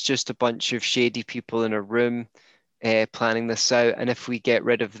that there's just a bunch of shady people in a room planning this out, and if we get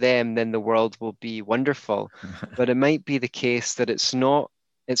rid of them, then the world will be wonderful. But it might be the case that it's not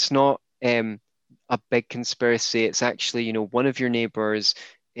a big conspiracy. It's actually, one of your neighbors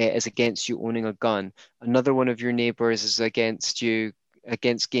is against you owning a gun. Another one of your neighbors is against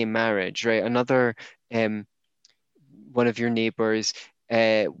gay marriage, right? Another um, one of your neighbors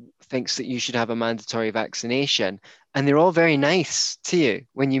uh, thinks that you should have a mandatory vaccination, and they're all very nice to you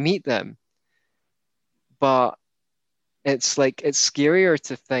when you meet them. But it's like it's scarier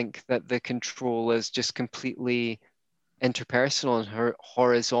to think that the control is just completely interpersonal and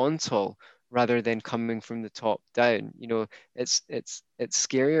horizontal rather than coming from the top down. It's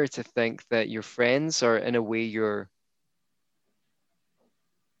scarier to think that your friends are in a way your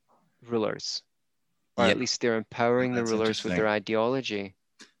rulers, or Yeah. at least they're empowering the That's rulers with their interesting. ideology.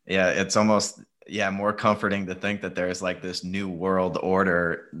 Yeah, it's almost, yeah, more comforting to think that there's like this new world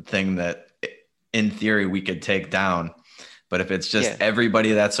order thing that in theory we could take down. But if it's just Yeah,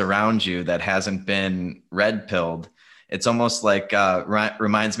 everybody that's around you that hasn't been red pilled, it's almost like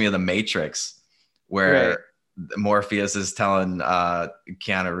reminds me of the Matrix, right. where Morpheus is telling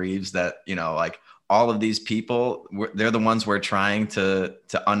Keanu Reeves that, like all of these people, they're the ones we're trying to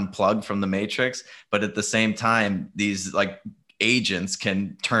unplug from the Matrix. But at the same time, these like agents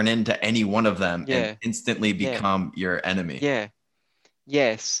can turn into any one of them and Yeah, instantly yeah, become your enemy. yeah.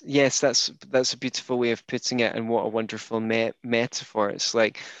 Yes, yes, that's a beautiful way of putting it, and what a wonderful metaphor. It's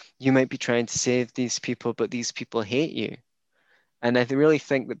like you might be trying to save these people, but these people hate you. And I really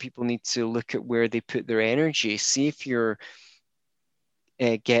think that people need to look at where they put their energy. See if you're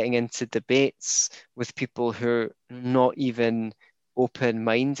getting into debates with people who are not even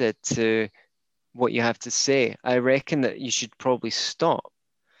open-minded to what you have to say. I reckon that you should probably stop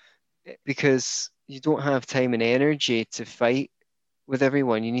because you don't have time and energy to fight with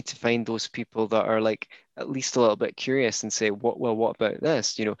everyone. You need to find those people that are like at least a little bit curious and say, what about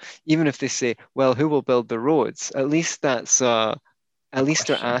this? Even if they say, well, who will build the roads? At A least they're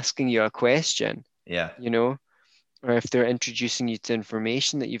question. asking you a question, Yeah. you know, or if they're introducing you to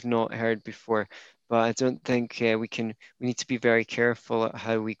information that you've not heard before. But I don't think we need to be very careful at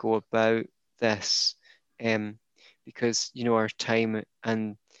how we go about this, um, because, our time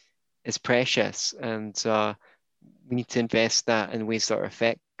and is precious, and we need to invest that in ways that are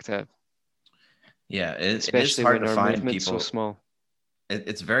effective, Yeah. It is especially hard when to our find movement's so people. small.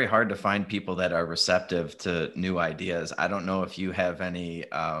 It's very hard to find people that are receptive to new ideas. I don't know if you have any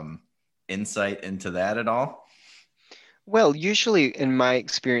insight into that at all. Well, usually in my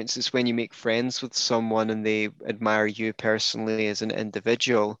experiences, when you make friends with someone and they admire you personally as an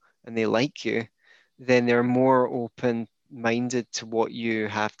individual and they like you, then they're more open-minded to what you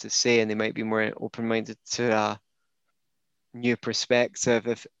have to say, and they might be more open-minded to a new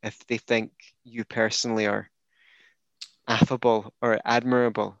perspective if they think you personally are affable or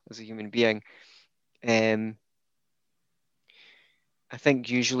admirable as a human being. Um, I think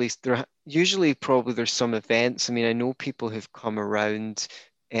usually probably there's some events. I mean, I know people who've come around.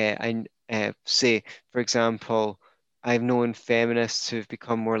 I say, for example, I've known feminists who've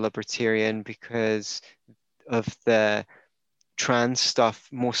become more libertarian because the trans stuff,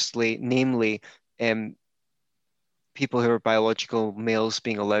 mostly, namely, um, people who are biological males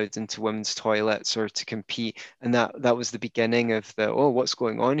being allowed into women's toilets or to compete. And that was the beginning of the, oh, what's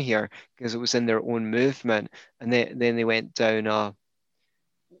going on here? Because it was in their own movement. And then they went down a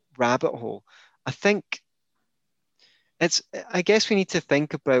rabbit hole. I think it's, I guess we need to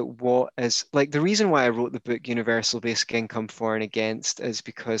think about what is like the reason why I wrote the book Universal Basic Income For and Against is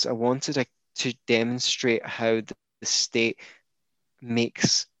because I wanted to demonstrate how the state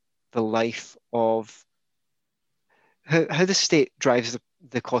makes the life of how the state drives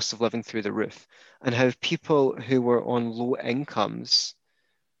the cost of living through the roof, and how people who were on low incomes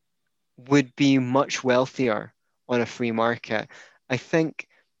would be much wealthier on a free market. I think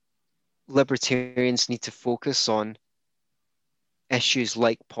libertarians need to focus on issues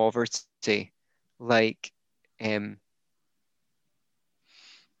like poverty, like um,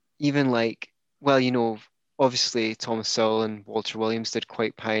 even like, well, obviously Thomas Sowell and Walter Williams did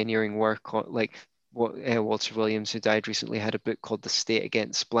quite pioneering work on like what Walter Williams, who died recently, had a book called The State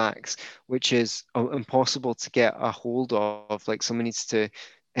Against Blacks, which is impossible to get a hold of. Like someone needs to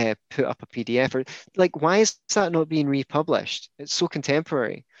put up a PDF or like, why is that not being republished? It's so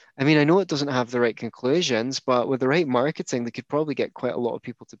contemporary. I mean, I know it doesn't have the right conclusions, but with the right marketing, they could probably get quite a lot of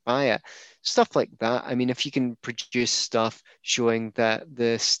people to buy it. Stuff like that. I mean, if you can produce stuff showing that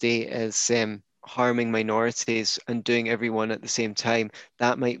the state is harming minorities and doing everyone at the same time,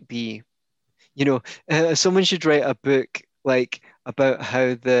 that might be, someone should write a book like about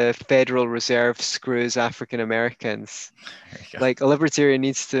how the Federal Reserve screws African Americans. There you go. Like a libertarian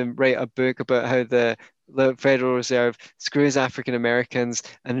needs to write a book about how the Federal Reserve screws African Americans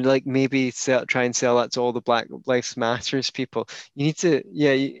and like maybe try and sell that to all the Black Lives Matters people. You need to,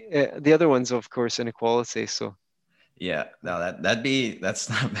 yeah, the other one's of course inequality. So Yeah, no, that's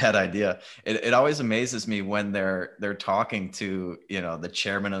not a bad idea. It always amazes me when they're talking to, the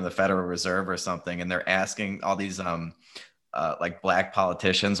chairman of the Federal Reserve or something, and they're asking all these like black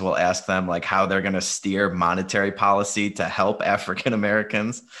politicians will ask them like how they're going to steer monetary policy to help African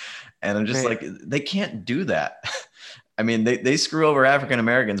Americans. And I'm just right, like, they can't do that. I mean, they screw over African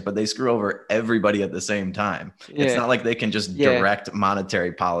Americans, but they screw over everybody at the same time. It's yeah, not like they can just yeah, direct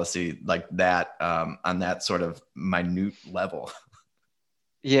monetary policy like that on that sort of minute level.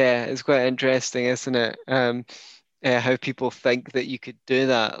 yeah. It's quite interesting, isn't it? How people think that you could do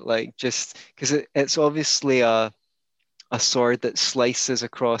that, like just because it's obviously a sword that slices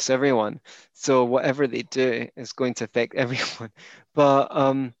across everyone. So whatever they do is going to affect everyone.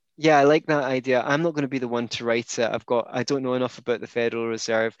 But yeah, I like that idea. I'm not going to be the one to write it. I don't know enough about the Federal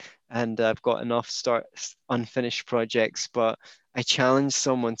Reserve, and I've got enough unfinished projects, but I challenge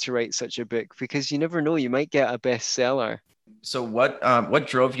someone to write such a book because you never know, you might get a bestseller. So what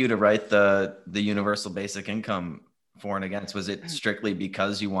drove you to write the universal basic income for and against? Was it strictly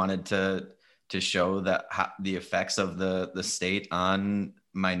because you wanted to show that the effects of the state on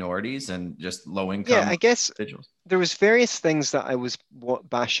minorities and just low Yeah, income I guess individuals? there was various things that I was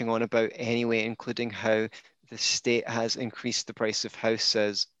bashing on about anyway, including how the state has increased the price of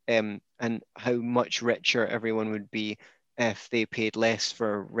houses, and how much richer everyone would be if they paid less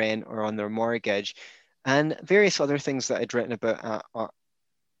for rent or on their mortgage, and various other things that I'd written about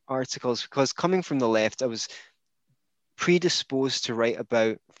articles. Because coming from the left, I was predisposed to write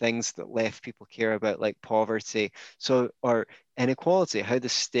about things that left people care about, like poverty, or inequality, how the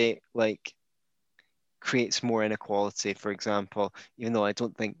state like creates more inequality, for example, even though I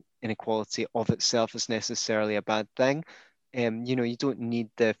don't think inequality of itself is necessarily a bad thing. You don't need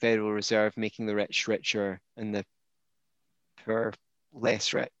the Federal Reserve making the rich richer and the poor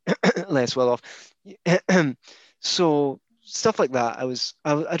less rich, less well off. So stuff like that.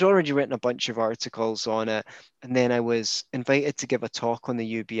 I'd already written a bunch of articles on it, and then I was invited to give a talk on the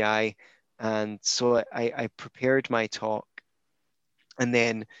UBI, and so I prepared my talk, and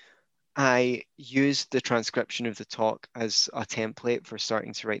then I used the transcription of the talk as a template for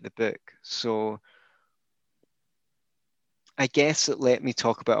starting to write the book. So I guess it let me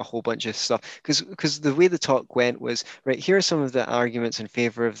talk about a whole bunch of stuff because the way the talk went was, right, here are some of the arguments in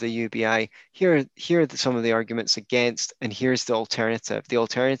favor of the UBI. Here are some of the arguments against, and here's the alternative. The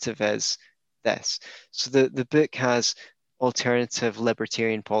alternative is this. So the book has alternative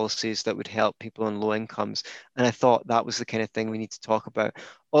libertarian policies that would help people on low incomes. And I thought that was the kind of thing we need to talk about.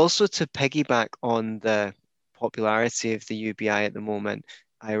 Also, to piggyback on the popularity of the UBI at the moment,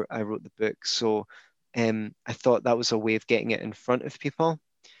 I wrote the book. So I thought that was a way of getting it in front of people.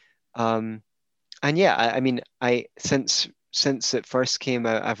 Um, and yeah, I mean, I since it first came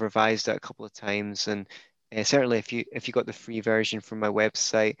out, I've revised it a couple of times, and certainly if you got the free version from my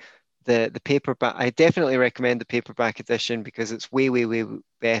website, the paperback. I definitely recommend the paperback edition because it's way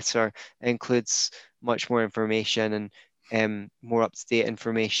better. It includes much more information and more up to date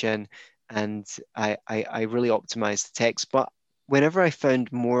information, and I really optimized the text. But whenever I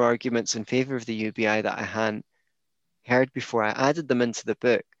found more arguments in favor of the UBI that I hadn't heard before, I added them into the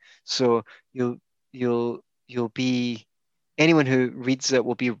book. So you'll you'll be anyone who reads it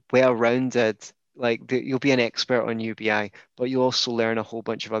will be well-rounded. You'll be an expert on UBI, but you'll also learn a whole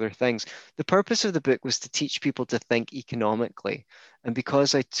bunch of other things. The purpose of the book was to teach people to think economically. And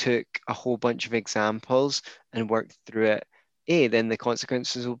because I took a whole bunch of examples and worked through it, A, then the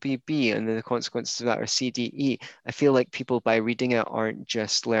consequences will be B, and then the consequences of that are C, D, E. I feel like people by reading it aren't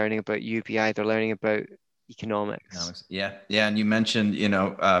just learning about UBI, they're learning about economics. Economics. Yeah, yeah, and you mentioned,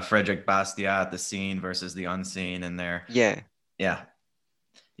 Frederick Bastiat, the seen versus the unseen in there. Yeah, Yeah,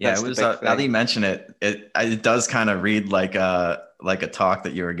 yeah. It that's the was big now that thing. you mention it, it does kind of read like a talk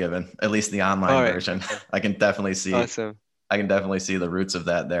that you were given, at least the All online right, version. okay. I can definitely see, Awesome. I can definitely see the roots of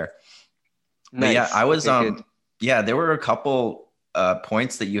that there. But yeah, Nice. Okay, good. yeah, there were a couple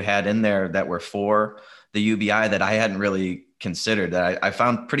points that you had in there that were for the UBI that I hadn't really considered that I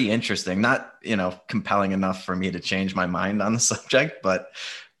found pretty interesting. Not, compelling enough for me to change my mind on the subject, but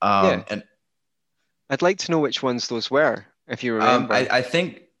Yeah. and I'd like to know which ones those were, if you remember. I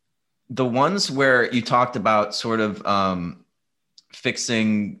think the ones where you talked about sort of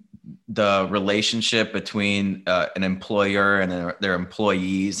fixing the relationship between an employer and their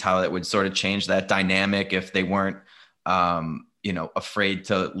employees, how it would sort of change that dynamic if they weren't, afraid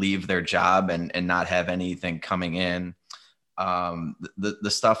to leave their job and not have anything coming in.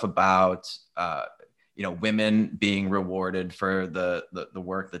 The stuff about, women being rewarded for the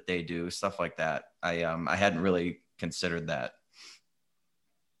work that they do, stuff like that. I hadn't really considered that.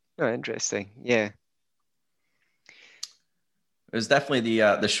 Oh, interesting. Yeah. It was definitely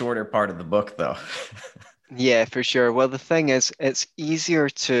the shorter part of the book, though. Yeah, for sure. Well, the thing is, it's easier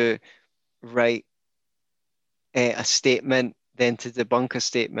to write a statement than to debunk a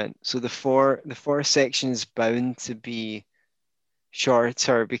statement. So the four sections bound to be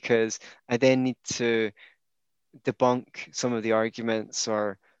shorter because I then need to debunk some of the arguments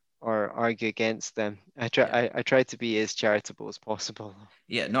or argue against them. Yeah. I try to be as charitable as possible.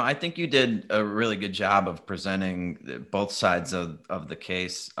 Yeah, no, I think you did a really good job of presenting both sides of the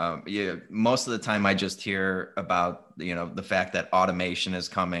case. Yeah, most of the time I just hear about, the fact that automation is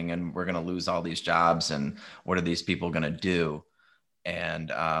coming and we're going to lose all these jobs and what are these people going to do?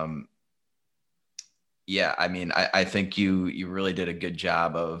 And yeah, I mean, I think you really did a good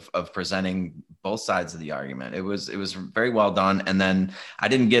job of presenting both sides of the argument. It was very well done. And then I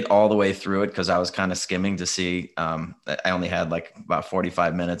didn't get all the way through it because I was kind of skimming to see. I only had like about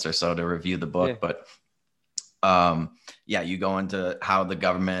 45 minutes or so to review the Yeah. book, but yeah, you go into how the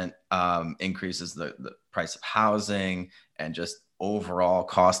government increases the price of housing and just overall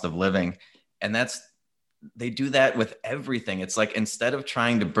cost of living, and they do that with everything. It's like instead of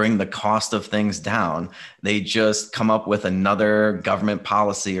trying to bring the cost of things down, they just come up with another government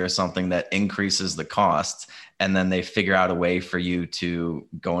policy or something that increases the cost. And then they figure out a way for you to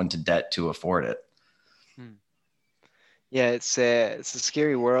go into debt to afford it. Hmm. Yeah, it's a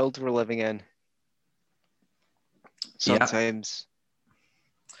scary world we're living in Yeah. sometimes.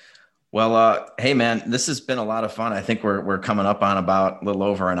 Well, hey man, this has been a lot of fun. I think we're coming up on about a little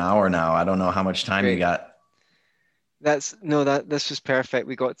over an hour now. I don't know how much time you Great. got. That's no, that this was perfect.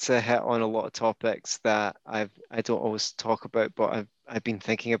 We got to hit on a lot of topics that I don't always talk about, but I've been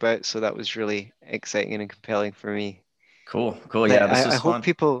thinking about, so that was really exciting and compelling for me. Cool, cool. Like Yeah, this I was hope fun.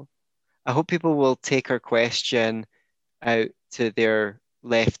 people will take our question out to their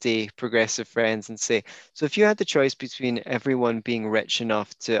lefty progressive friends and say, so if you had the choice between everyone being rich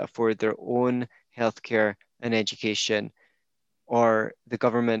enough to afford their own healthcare and education or the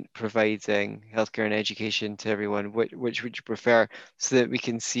government providing healthcare and education to everyone, which would you prefer so that we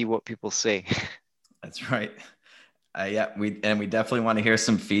can see what people say? That's right. Yeah, we definitely want to hear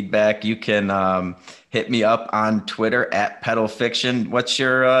some feedback. You can hit me up on Twitter at Pedal Fiction. What's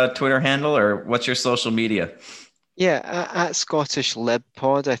your Twitter handle or what's your social media? Yeah, at Scottish Lib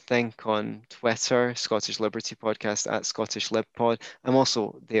Pod, I think on Twitter, Scottish Liberty Podcast at Scottish Lib Pod. I'm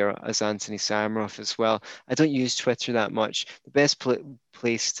also there as Anthony Samroff as well. I don't use Twitter that much. The best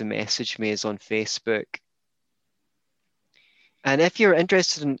place to message me is on Facebook. And if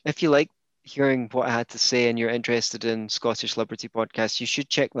you like hearing what I had to say and you're interested in Scottish Liberty Podcast, you should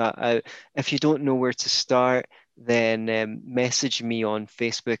check that out. If you don't know where to start, then message me on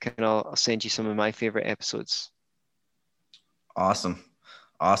Facebook and I'll send you some of my favorite episodes. Awesome.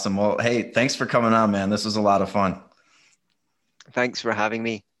 Awesome. Well, hey, thanks for coming on, man. This was a lot of fun. Thanks for having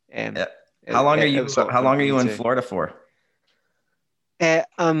me. Um, Yeah. How long are it was you a lot of how fun long for are me you in too. Florida for?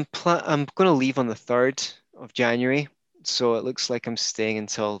 I'm going to leave on the 3rd of January, so it looks like I'm staying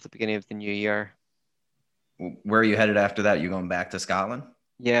until the beginning of the new year. Where are you headed after that? You going back to Scotland?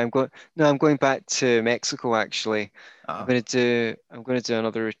 Yeah, I'm going. No, I'm going back to Mexico actually. Oh, I'm going to do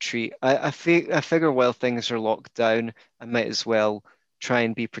another retreat. I figure while things are locked down, I might as well try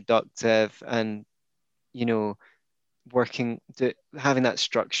and be productive and you know having that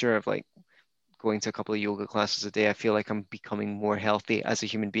structure of like going to a couple of yoga classes a day. I feel like I'm becoming more healthy as a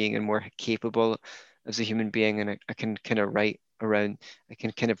human being and more capable as a human being, and I can kind of write around. I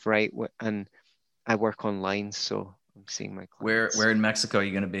can kind of write and I work online, so I'm seeing my clients. where in Mexico are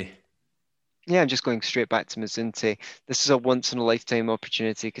you going to be? Yeah, I'm just going straight back to Mazunte. This is a once in a lifetime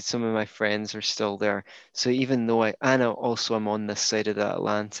opportunity because some of my friends are still there. So even though also I'm on this side of the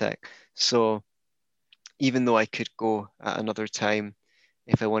Atlantic, so even though I could go at another time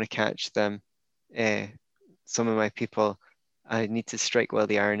if I want to catch them, uh, some of my people, I need to strike while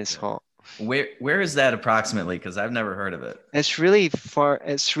the iron is Yeah. hot. Where is that approximately? Because I've never heard of it. It's really far.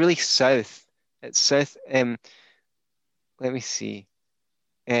 It's really south. It's south. Let me see.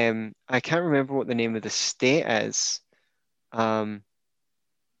 I can't remember what the name of the state is. Um,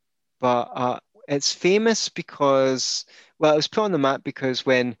 but it's famous because, well, it was put on the map because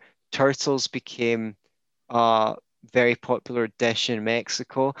when turtles became a very popular dish in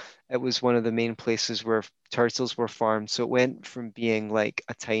Mexico, it was one of the main places where turtles were farmed. So it went from being like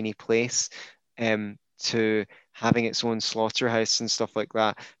a tiny place to having its own slaughterhouse and stuff like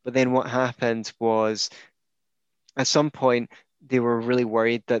that. But then what happened was at some point they were really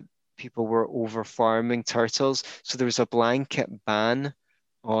worried that people were over farming turtles. So there was a blanket ban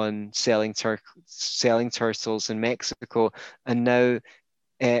on selling turtles in Mexico. And now,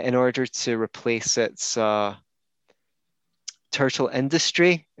 in order to replace its turtle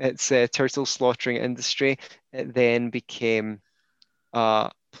industry, its turtle slaughtering industry, it then became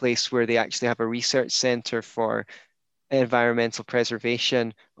a place where they actually have a research center for environmental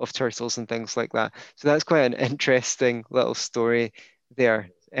preservation of turtles and things like that. So that's quite an interesting little story there.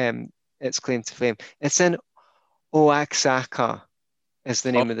 Its claim to fame. It's in Oaxaca is the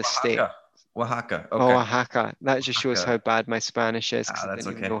Oh, name of the state. Oaxaca. Oaxaca. Okay. Oaxaca. That just shows how Oaxaca. bad my Spanish is Ah, because I that's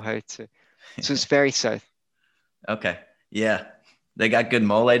didn't even okay. know how to. So it's very south. Okay. Yeah. They got good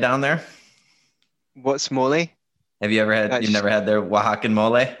mole down there. What's mole? You've That's never had their Oaxacan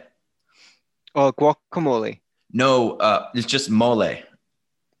mole? oh guacamole. No, it's just mole.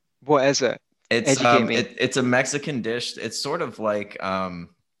 What is it? Educate me. It's a Mexican dish. It's sort of like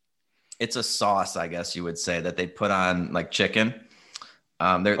it's a sauce, I guess you would say, that they put on like chicken.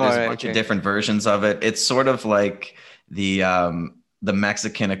 All There's a right, bunch of okay. different versions of it. It's sort of like the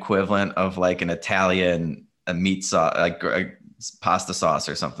Mexican equivalent of like an Italian a meat sauce, like a pasta sauce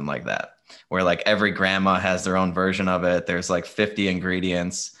or something like that, where like every grandma has their own version of it. There's like 50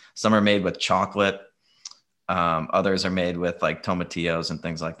 ingredients. Some are made with chocolate. Others are made with like tomatillos and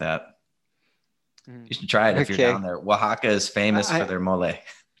things like that. Mm. You should try it if you're down Okay. there. Oaxaca is famous for I their mole.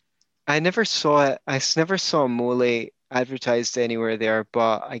 I never saw it. Never saw mole advertised anywhere there,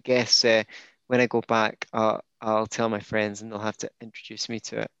 but I guess when I go back, I'll tell my friends and they'll have to introduce me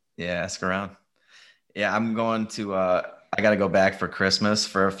to it. Yeah, ask around. Yeah, I'm going to I got to go back for Christmas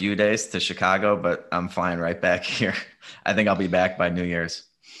for a few days to Chicago, but I'm flying right back here. I think I'll be back by New Year's.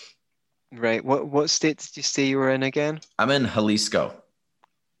 Right. What state did you say you were in again? I'm in Jalisco.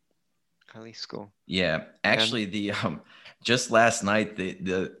 Jalisco. Yeah, Yeah. actually the just last night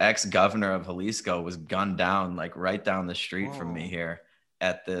the ex-governor of Jalisco was gunned down like right down the street from me Whoa. here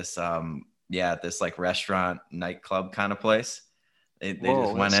at this at this like restaurant nightclub kind of place. They just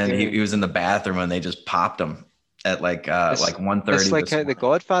Whoa, went that's in. He scary. was in the bathroom and they just popped him at It's like it's 1:30 like this The morning.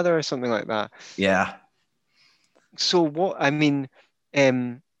 Godfather or something like that. Yeah. So what, I mean,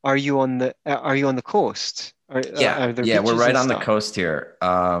 are you on the coast? Yeah, Are there yeah, we're beaches right and on the stuff? coast here.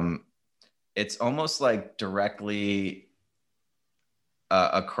 It's almost like directly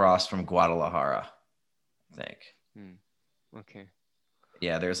across from Guadalajara, I think. Hmm. Okay.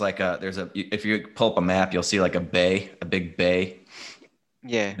 Yeah, there's a if you pull up a map, you'll see like a big bay,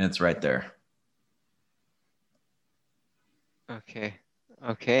 Yeah. and it's right there. Okay.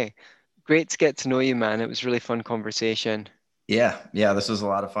 Okay. Great to get to know you, man. It was really fun conversation. Yeah, yeah, this was a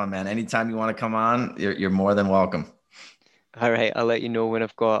lot of fun, man. Anytime you want to come on, you're more than welcome. All right, I'll let you know when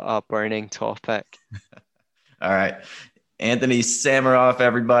I've got a burning topic. All right, Anthony Samaroff,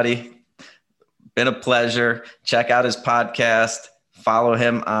 everybody, been a pleasure. Check out his podcast. Follow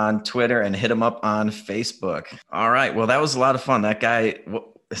him on Twitter and hit him up on Facebook. All right. Well, that was a lot of fun. That guy,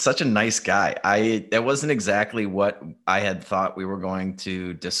 such a nice guy. That wasn't exactly what I had thought we were going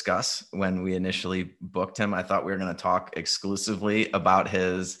to discuss when we initially booked him. I thought we were going to talk exclusively about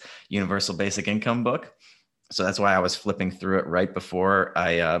his Universal Basic Income book. So that's why I was flipping through it right before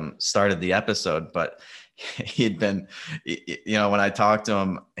I started the episode. But he'd been, when I talked to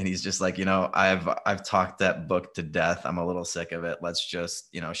him, and he's just like, I've talked that book to death. I'm a little sick of it. Let's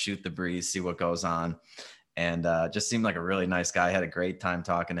just, shoot the breeze, see what goes on. And just seemed like a really nice guy. I had a great time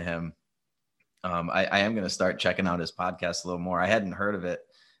talking to him. I am going to start checking out his podcast a little more. I hadn't heard of it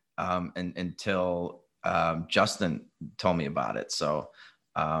until Justin told me about it. So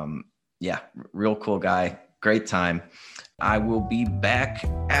yeah, real cool guy. Great time. I will be back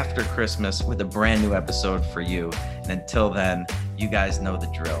after Christmas with a brand new episode for you. And until then, you guys know the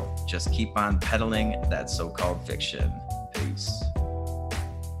drill. Just keep on peddling that so-called fiction. Peace.